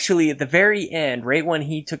 And actually, at the very end, right when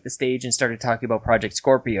he took the stage and started talking about Project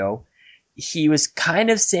Scorpio, he was kind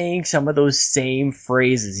of saying some of those same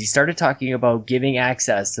phrases. He started talking about giving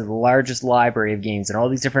access to the largest library of games and all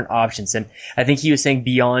these different options. And I think he was saying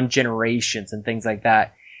beyond generations and things like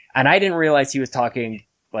that. And I didn't realize he was talking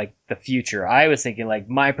like the future. I was thinking like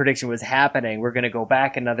my prediction was happening. We're going to go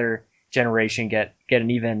back another generation, get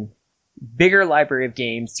an even bigger library of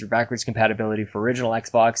games through backwards compatibility for original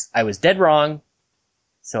Xbox. I was dead wrong.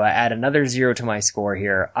 So I add another 0 to my score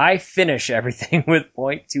here. I finish everything with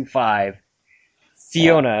 0.25.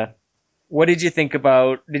 Fiona, what did you think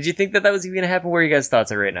about? Did you think that was even going to happen? Where are you guys'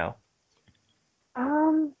 thoughts are right now?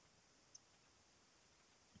 I'm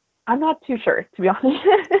not too sure, to be honest.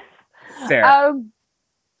 Fair.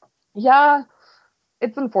 Yeah,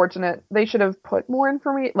 it's unfortunate. They should have put more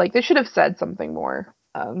information. Like they should have said something more.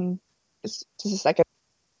 Just a second.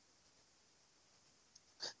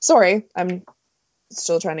 Sorry, I'm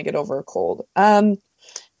still trying to get over a cold.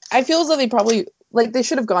 I feel as though they probably they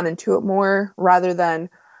should have gone into it more rather than,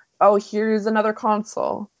 oh, here's another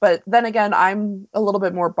console. But then again, I'm a little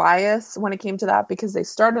bit more biased when it came to that because they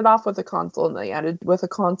started off with a console and they ended with a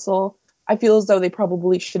console. I feel as though they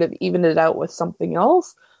probably should have evened it out with something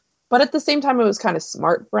else. But at the same time, it was kind of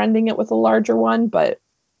smart for ending it with a larger one. But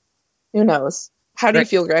who knows? How do you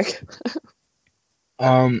feel, Greg?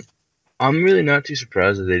 I'm really not too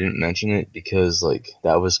surprised that they didn't mention it because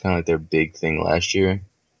that was kind of their big thing last year.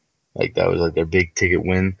 That was their big ticket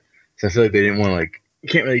win. So I feel like they didn't want to you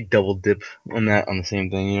can't really double dip on the same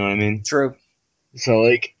thing, you know what I mean? True. So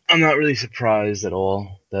I'm not really surprised at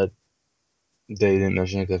all that they didn't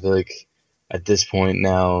mention it. I feel like at this point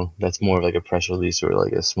now that's more of a press release or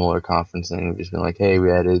a smaller conference thing. We've just been hey,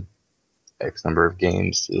 we added X number of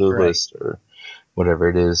games to the list or whatever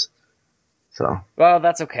it is. So. Well,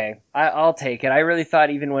 that's okay. I'll take it. I really thought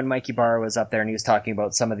even when Mikey Barr was up there and he was talking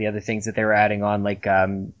about some of the other things that they were adding on,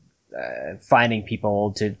 finding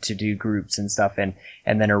people to do groups and stuff, and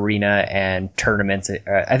then arena and tournaments.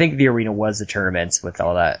 I think the arena was the tournaments with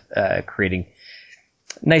all that, creating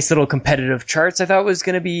nice little competitive charts. I thought was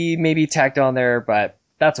going to be maybe tacked on there, but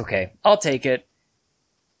that's okay. I'll take it.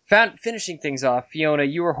 Finishing things off, Fiona,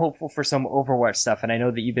 you were hopeful for some Overwatch stuff, and I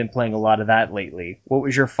know that you've been playing a lot of that lately. What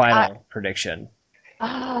was your final prediction?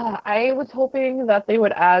 I was hoping that they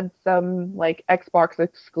would add some Xbox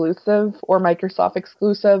exclusive or Microsoft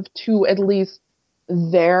exclusive to at least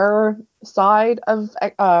their side of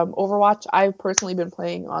Overwatch. I've personally been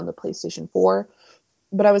playing on the PlayStation 4,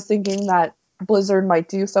 but I was thinking that Blizzard might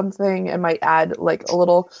do something and might add a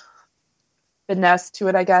little finesse to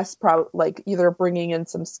it, I guess. Either bringing in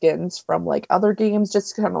some skins from other games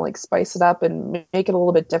just to kind of spice it up and make it a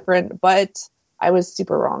little bit different. But I was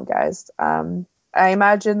super wrong, guys. I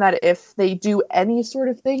imagine that if they do any sort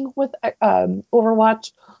of thing with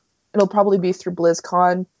Overwatch, it'll probably be through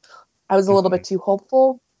BlizzCon. I was a little bit too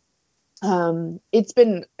hopeful. It's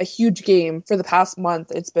been a huge game for the past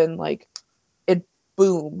month. It's been it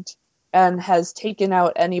boomed and has taken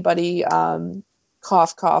out anybody, cough,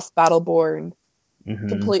 Battleborn,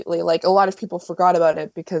 completely. A lot of people forgot about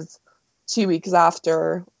it because 2 weeks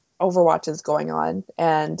after Overwatch is going on,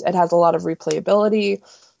 and it has a lot of replayability.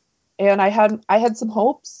 And I had some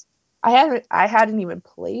hopes. I hadn't even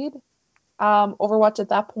played Overwatch at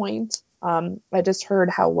that point. I just heard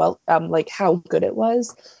how how good it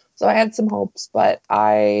was, so I had some hopes, but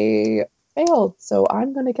I failed. So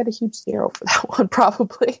I'm gonna get a huge 0 for that one,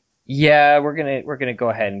 probably. Yeah, we're gonna go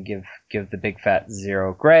ahead and give the big fat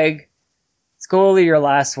 0. Greg, let's go over your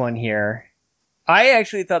last one here. I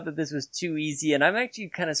actually thought that this was too easy, and I'm actually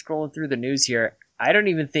kind of scrolling through the news here. I don't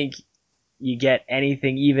even think you get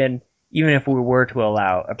anything, even if we were to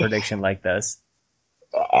allow a prediction like this.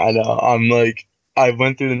 I know. I'm I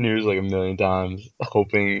went through the news a million times,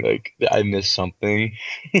 hoping I missed something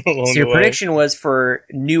along so your prediction was for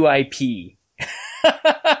new IP.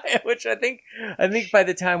 Which I think by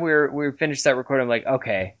the time we finished that recording, I'm like,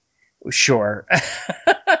 okay, sure.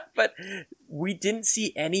 But we didn't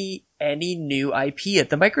see any new IP at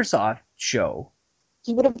the Microsoft show.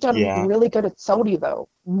 He would have done really good at Sony, though.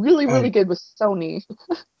 Really good with Sony.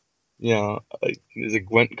 Yeah, there's a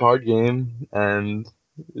Gwent card game, and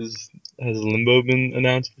has Limbo been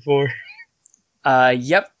announced before?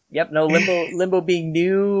 Yep. No, Limbo being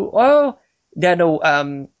new. Oh, yeah,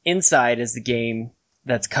 no. Inside is the game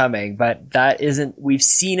that's coming, but that isn't. We've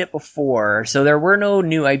seen it before, so there were no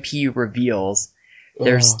new IP reveals.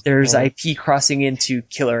 There's IP crossing into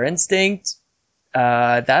Killer Instinct.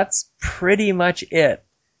 That's pretty much it.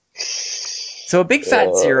 So a big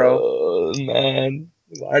fat 0. Oh man,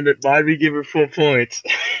 why did we give her 4 points?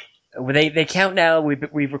 They count now.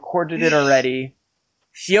 We've recorded it already.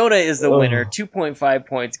 Fiona is the winner, 2.5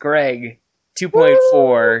 points. Greg,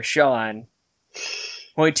 2.4. Sean,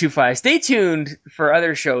 0.25. Stay tuned for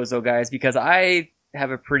other shows, though, guys, because I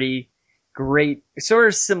have a pretty great, sort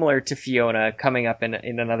of similar to Fiona, coming up in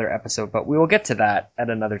another episode, but we will get to that at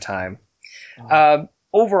another time.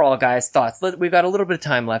 Overall, guys, thoughts. We've got a little bit of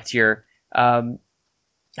time left here.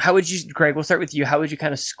 How would you, Greg, we'll start with you. How would you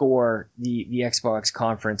kind of score the Xbox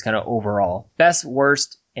conference kind of overall? Best,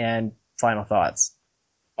 worst, and final thoughts.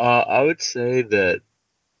 I would say that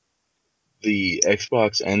the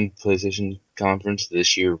Xbox and PlayStation conference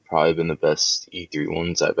this year have probably been the best E3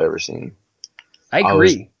 ones I've ever seen. I agree.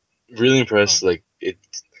 I was really impressed.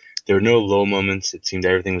 there were no low moments. It seemed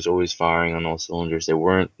everything was always firing on all cylinders. They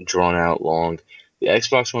weren't drawn out long. The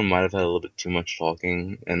Xbox One might have had a little bit too much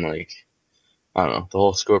talking, and like, I don't know, the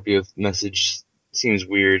whole Scorpio message seems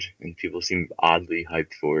weird, and people seem oddly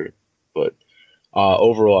hyped for it. But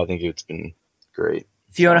overall, I think it's been great.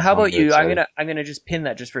 Fiona, how about you? I'm gonna just pin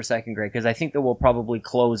that just for a second, Greg, because I think that we'll probably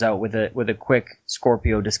close out with a quick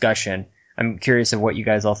Scorpio discussion. I'm curious of what you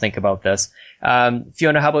guys all think about this.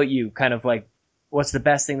 Fiona, how about you? Kind of like, what's the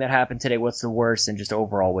best thing that happened today? What's the worst? And just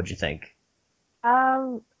overall, what'd you think?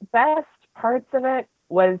 Best parts of it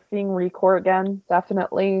was seeing Recore again,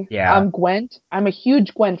 definitely. Yeah. Gwent. I'm a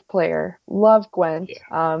huge Gwent player. Love Gwent.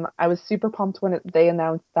 Yeah. I was super pumped when they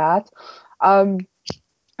announced that.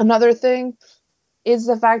 Another thing is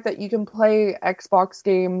the fact that you can play Xbox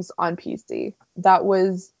games on PC. That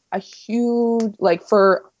was a huge, like,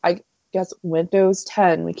 for, I guess, Windows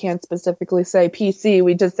 10. We can't specifically say PC.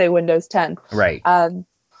 We just say Windows 10. Right.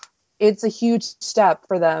 It's a huge step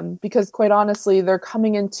for them because, quite honestly, they're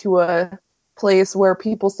coming into a place where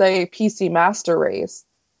people say PC Master Race.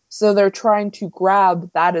 So they're trying to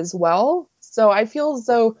grab that as well. So I feel as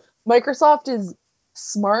though Microsoft is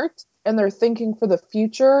smart and they're thinking for the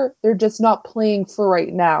future. They're just not playing for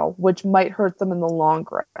right now, which might hurt them in the long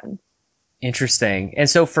run. Interesting. And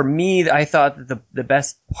so for me, I thought that the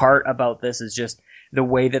best part about this is just the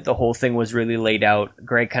way that the whole thing was really laid out.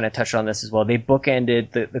 Greg kind of touched on this as well. They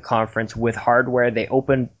bookended the conference with hardware. They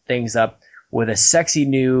opened things up with a sexy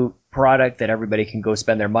new product that everybody can go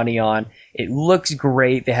spend their money on. It looks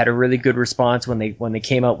great. They had a really good response when they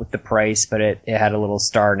came out with the price, but it had a little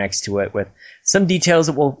star next to it with some details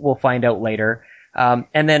that we'll find out later.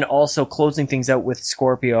 And then also closing things out with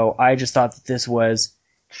Scorpio. I just thought that this was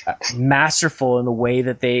masterful in the way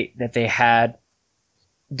that they had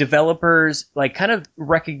developers, like, kind of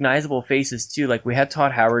recognizable faces too. Like, we had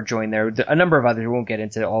Todd Howard join there, a number of others. We won't get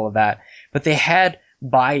into all of that, but they had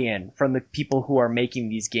buy-in from the people who are making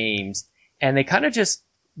these games, and they kind of just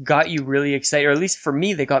got you really excited, or at least for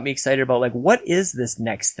me, they got me excited about, like, what is this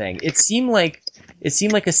next thing? It seemed like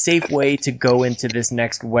a safe way to go into this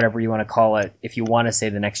next, whatever you want to call it, if you want to say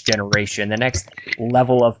the next generation, the next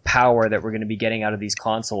level of power that we're going to be getting out of these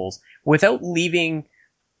consoles, without leaving,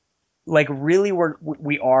 like, really,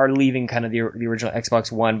 we are leaving kind of the original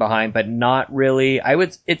Xbox One behind, but not really.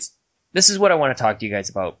 This is what I want to talk to you guys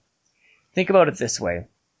about. Think about it this way.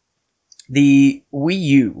 The Wii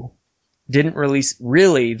U didn't release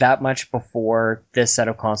really that much before this set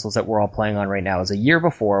of consoles that we're all playing on right now. It was a year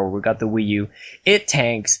before where we got the Wii U. It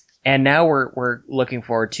tanks, and now we're looking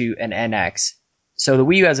forward to an NX. So the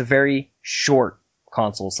Wii U has a very short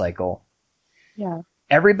console cycle. Yeah.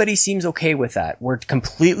 Everybody seems okay with that. We're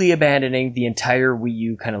completely abandoning the entire Wii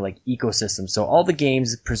U kind of like ecosystem. So all the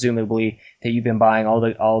games, presumably, that you've been buying,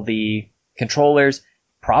 all the controllers,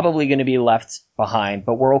 probably going to be left behind,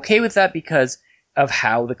 but we're okay with that because of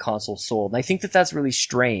how the console sold. And I think that that's really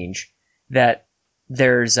strange that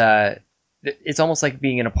there's it's almost like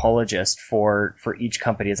being an apologist for each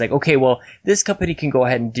company. It's like, okay, well, this company can go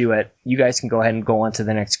ahead and do it. You guys can go ahead and go on to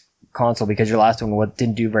the next console because your last one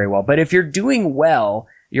didn't do very well. But if you're doing well,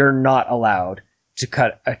 you're not allowed to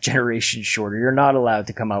cut a generation shorter. You're not allowed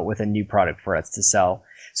to come out with a new product for us to sell.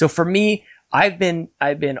 So for me, I've been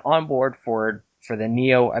on board for the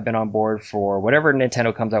Neo. I've been on board for whatever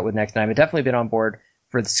Nintendo comes out with next time. I've definitely been on board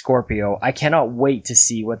for the Scorpio. I cannot wait to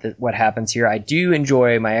see what happens here. I do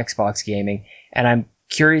enjoy my Xbox gaming, and I'm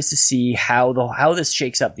curious to see how this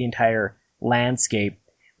shakes up the entire landscape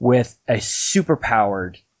with a super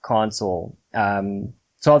powered console. So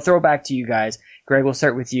I'll throw it back to you guys. Greg, we'll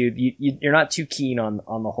start with you. You're not too keen on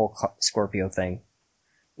the whole Scorpio thing.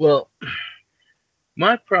 Well,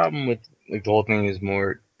 my problem with the whole thing is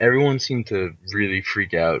more everyone seemed to really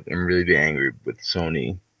freak out and really be angry with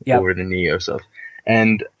Sony over the Neo stuff.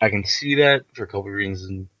 And I can see that for a couple of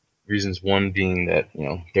reasons. One being that,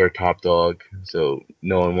 they're a top dog, so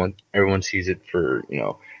everyone sees it for,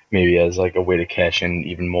 maybe as like a way to cash in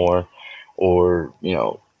even more, or,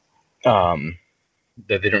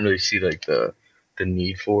 that they don't really see like the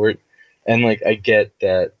need for it. And like, I get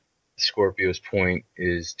that Scorpio's point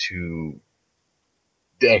is to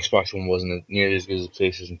the Xbox One wasn't nearly as good as the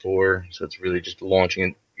PlayStation 4, so it's really just launching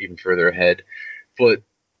it even further ahead. But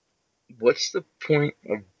what's the point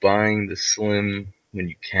of buying the Slim when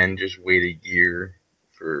you can just wait a year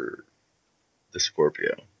for the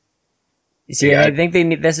Scorpio? You see, I think they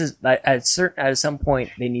need. This is at some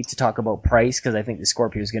point they need to talk about price, because I think the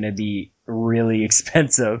Scorpio is going to be really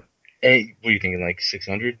expensive. Hey, what are you thinking? Like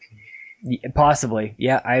 $600? Possibly,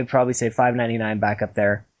 yeah. I'd probably say $599 back up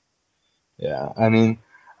there. Yeah, I mean,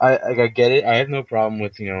 I get it. I have no problem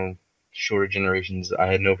with shorter generations, I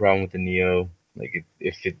had no problem with the Neo. Like,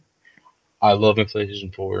 I love my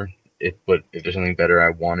PlayStation 4. But if there's something better, I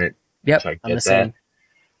want it. Yep, so I I'm the get same. that.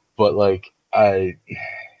 But like, I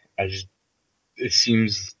just it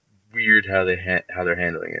seems weird how they're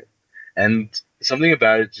handling it, and something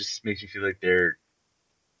about it just makes me feel like they're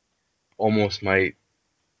almost might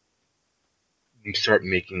start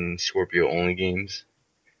making Scorpio only games,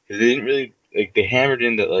 because they didn't really like, they hammered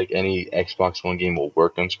in that like any Xbox One game will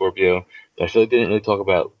work on Scorpio, but I feel like they didn't really talk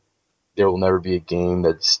about there will never be a game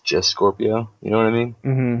that's just Scorpio. You know what I mean?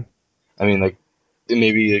 Mm-hmm. I mean, like,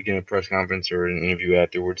 maybe like in a press conference or an interview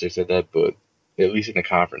afterwards they said that, but at least in the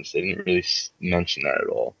conference they didn't really mention that at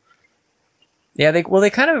all. Yeah, they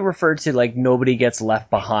kind of referred to like nobody gets left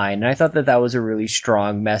behind, and I thought that was a really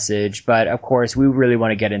strong message. But of course, we really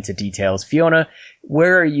want to get into details. Fiona,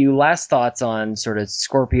 where are you? Last thoughts on sort of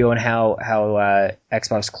Scorpio and how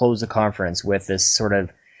Xbox closed the conference with this sort of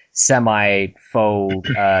semi-faux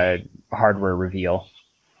hardware reveal.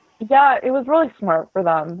 Yeah, it was really smart for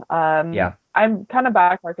them. Yeah. I'm kind of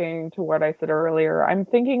backtracking to what I said earlier. I'm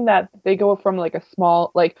thinking that they go from like a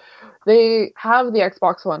small, like they have the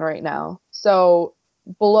Xbox One right now. So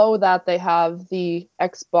below that, they have the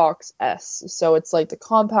Xbox S. So it's like the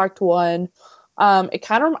compact one. It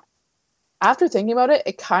kind of, after thinking about it,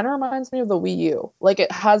 it kind of reminds me of the Wii U. Like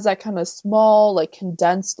it has that kind of small, like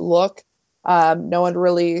condensed look. No one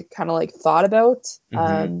really kind of like thought about.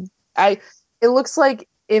 Mm-hmm. It looks like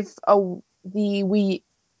if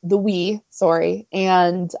the Wii, sorry,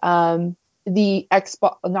 and the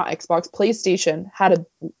Xbox, not Xbox, PlayStation had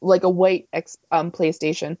a white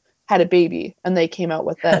PlayStation had a baby, and they came out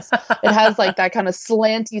with this. It has like that kind of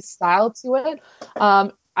slanty style to it.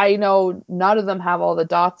 I know none of them have all the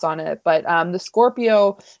dots on it, but the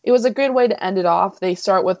Scorpio, it was a good way to end it off. They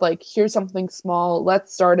start with like, here's something small,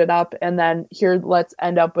 let's start it up, and then here let's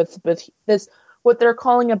end up with this, what they're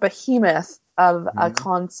calling a behemoth of a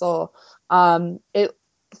console. It,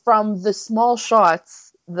 from the small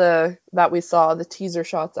shots that we saw, the teaser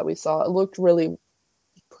shots that we saw, it looked really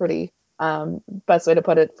pretty. Best way to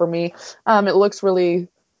put it for me. It looks really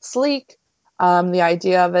sleek. The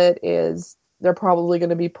idea of it is they're probably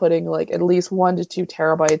going to be putting like at least 1 to 2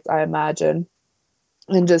 terabytes, I imagine,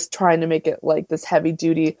 and just trying to make it like this heavy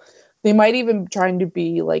duty. They might even trying to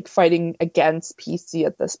be like fighting against PC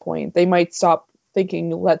at this point. They might stop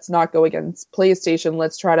thinking, let's not go against PlayStation.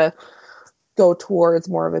 Let's try to go towards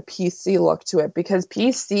more of a PC look to it, because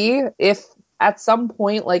PC, if at some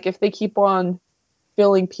point, like if they keep on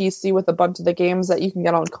filling PC with a bunch of the games that you can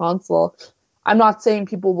get on console, I'm not saying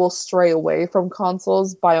people will stray away from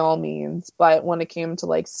consoles by all means, but when it came to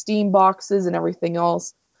like Steam boxes and everything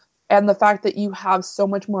else, and the fact that you have so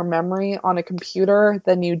much more memory on a computer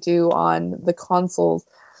than you do on the consoles,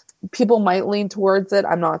 people might lean towards it.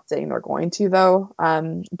 I'm not saying they're going to, though,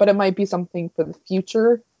 but it might be something for the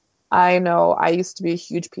future. I know I used to be a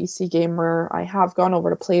huge PC gamer. I have gone over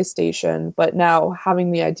to PlayStation, but now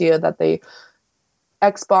having the idea that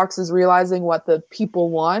Xbox is realizing what the people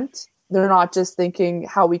want. They're not just thinking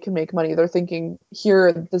how we can make money. They're thinking,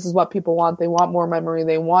 here, this is what people want. They want more memory.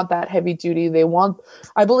 They want that heavy duty.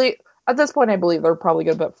 I believe, at this point, I believe they're probably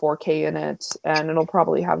going to put 4K in it, and it'll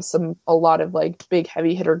probably have a lot of like big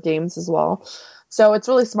heavy hitter games as well. So it's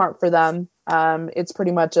really smart for them. It's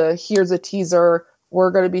pretty much here's a teaser.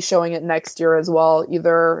 We're going to be showing it next year as well,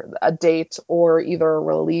 either a date or either a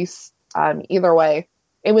release. Either way,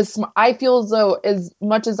 I feel as though, as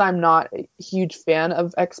much as I'm not a huge fan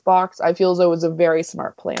of Xbox, I feel as though it was a very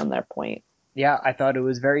smart play on their point. Yeah, I thought it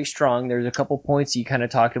was very strong. There's a couple points you kind of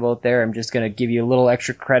talked about there. I'm just going to give you a little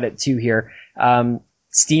extra credit too here.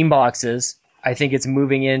 Steam boxes, I think it's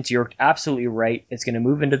moving into, you're absolutely right, it's going to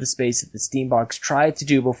move into the space that the Steam box tried to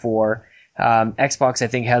do before. Xbox, I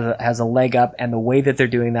think, has a leg up, and the way that they're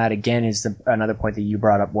doing that, again, is another point that you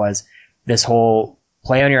brought up, was this whole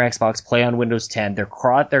play on your Xbox, play on Windows 10.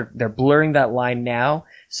 They're blurring that line now,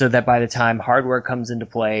 so that by the time hardware comes into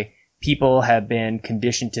play, people have been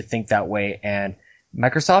conditioned to think that way. And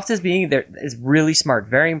Microsoft is really smart,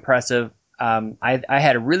 very impressive. I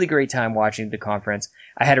had a really great time watching the conference.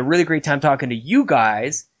 I had a really great time talking to you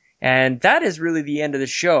guys, and that is really the end of the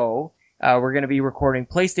show. We're going to be recording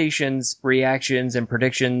PlayStation's reactions and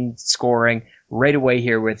prediction scoring right away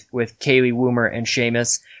here with Kaylee Woomer and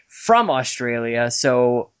Seamus from Australia.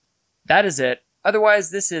 So that is it.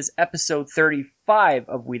 Otherwise, this is episode 35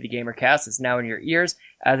 of We the Gamer Cast. It's now in your ears.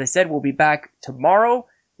 As I said, we'll be back tomorrow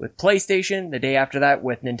with PlayStation, the day after that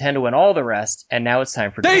with Nintendo and all the rest. And now it's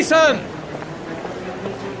time for Jason!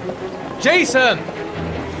 Jason!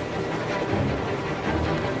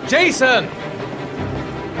 Jason!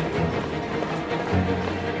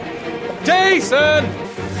 Jason!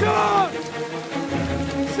 Sean!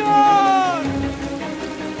 Sean!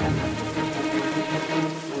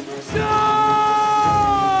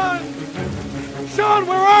 Sean! Sean,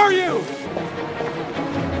 where are you?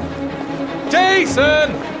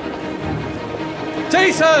 Jason!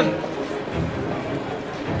 Jason!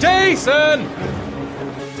 Jason!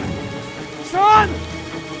 Sean!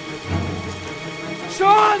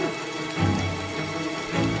 Sean!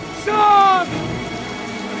 Sean!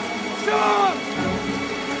 Sean!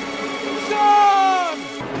 Sean!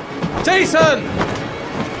 Jason!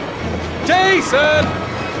 Jason!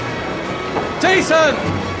 Jason!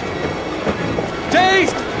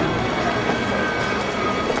 Jason!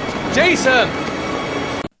 Jason!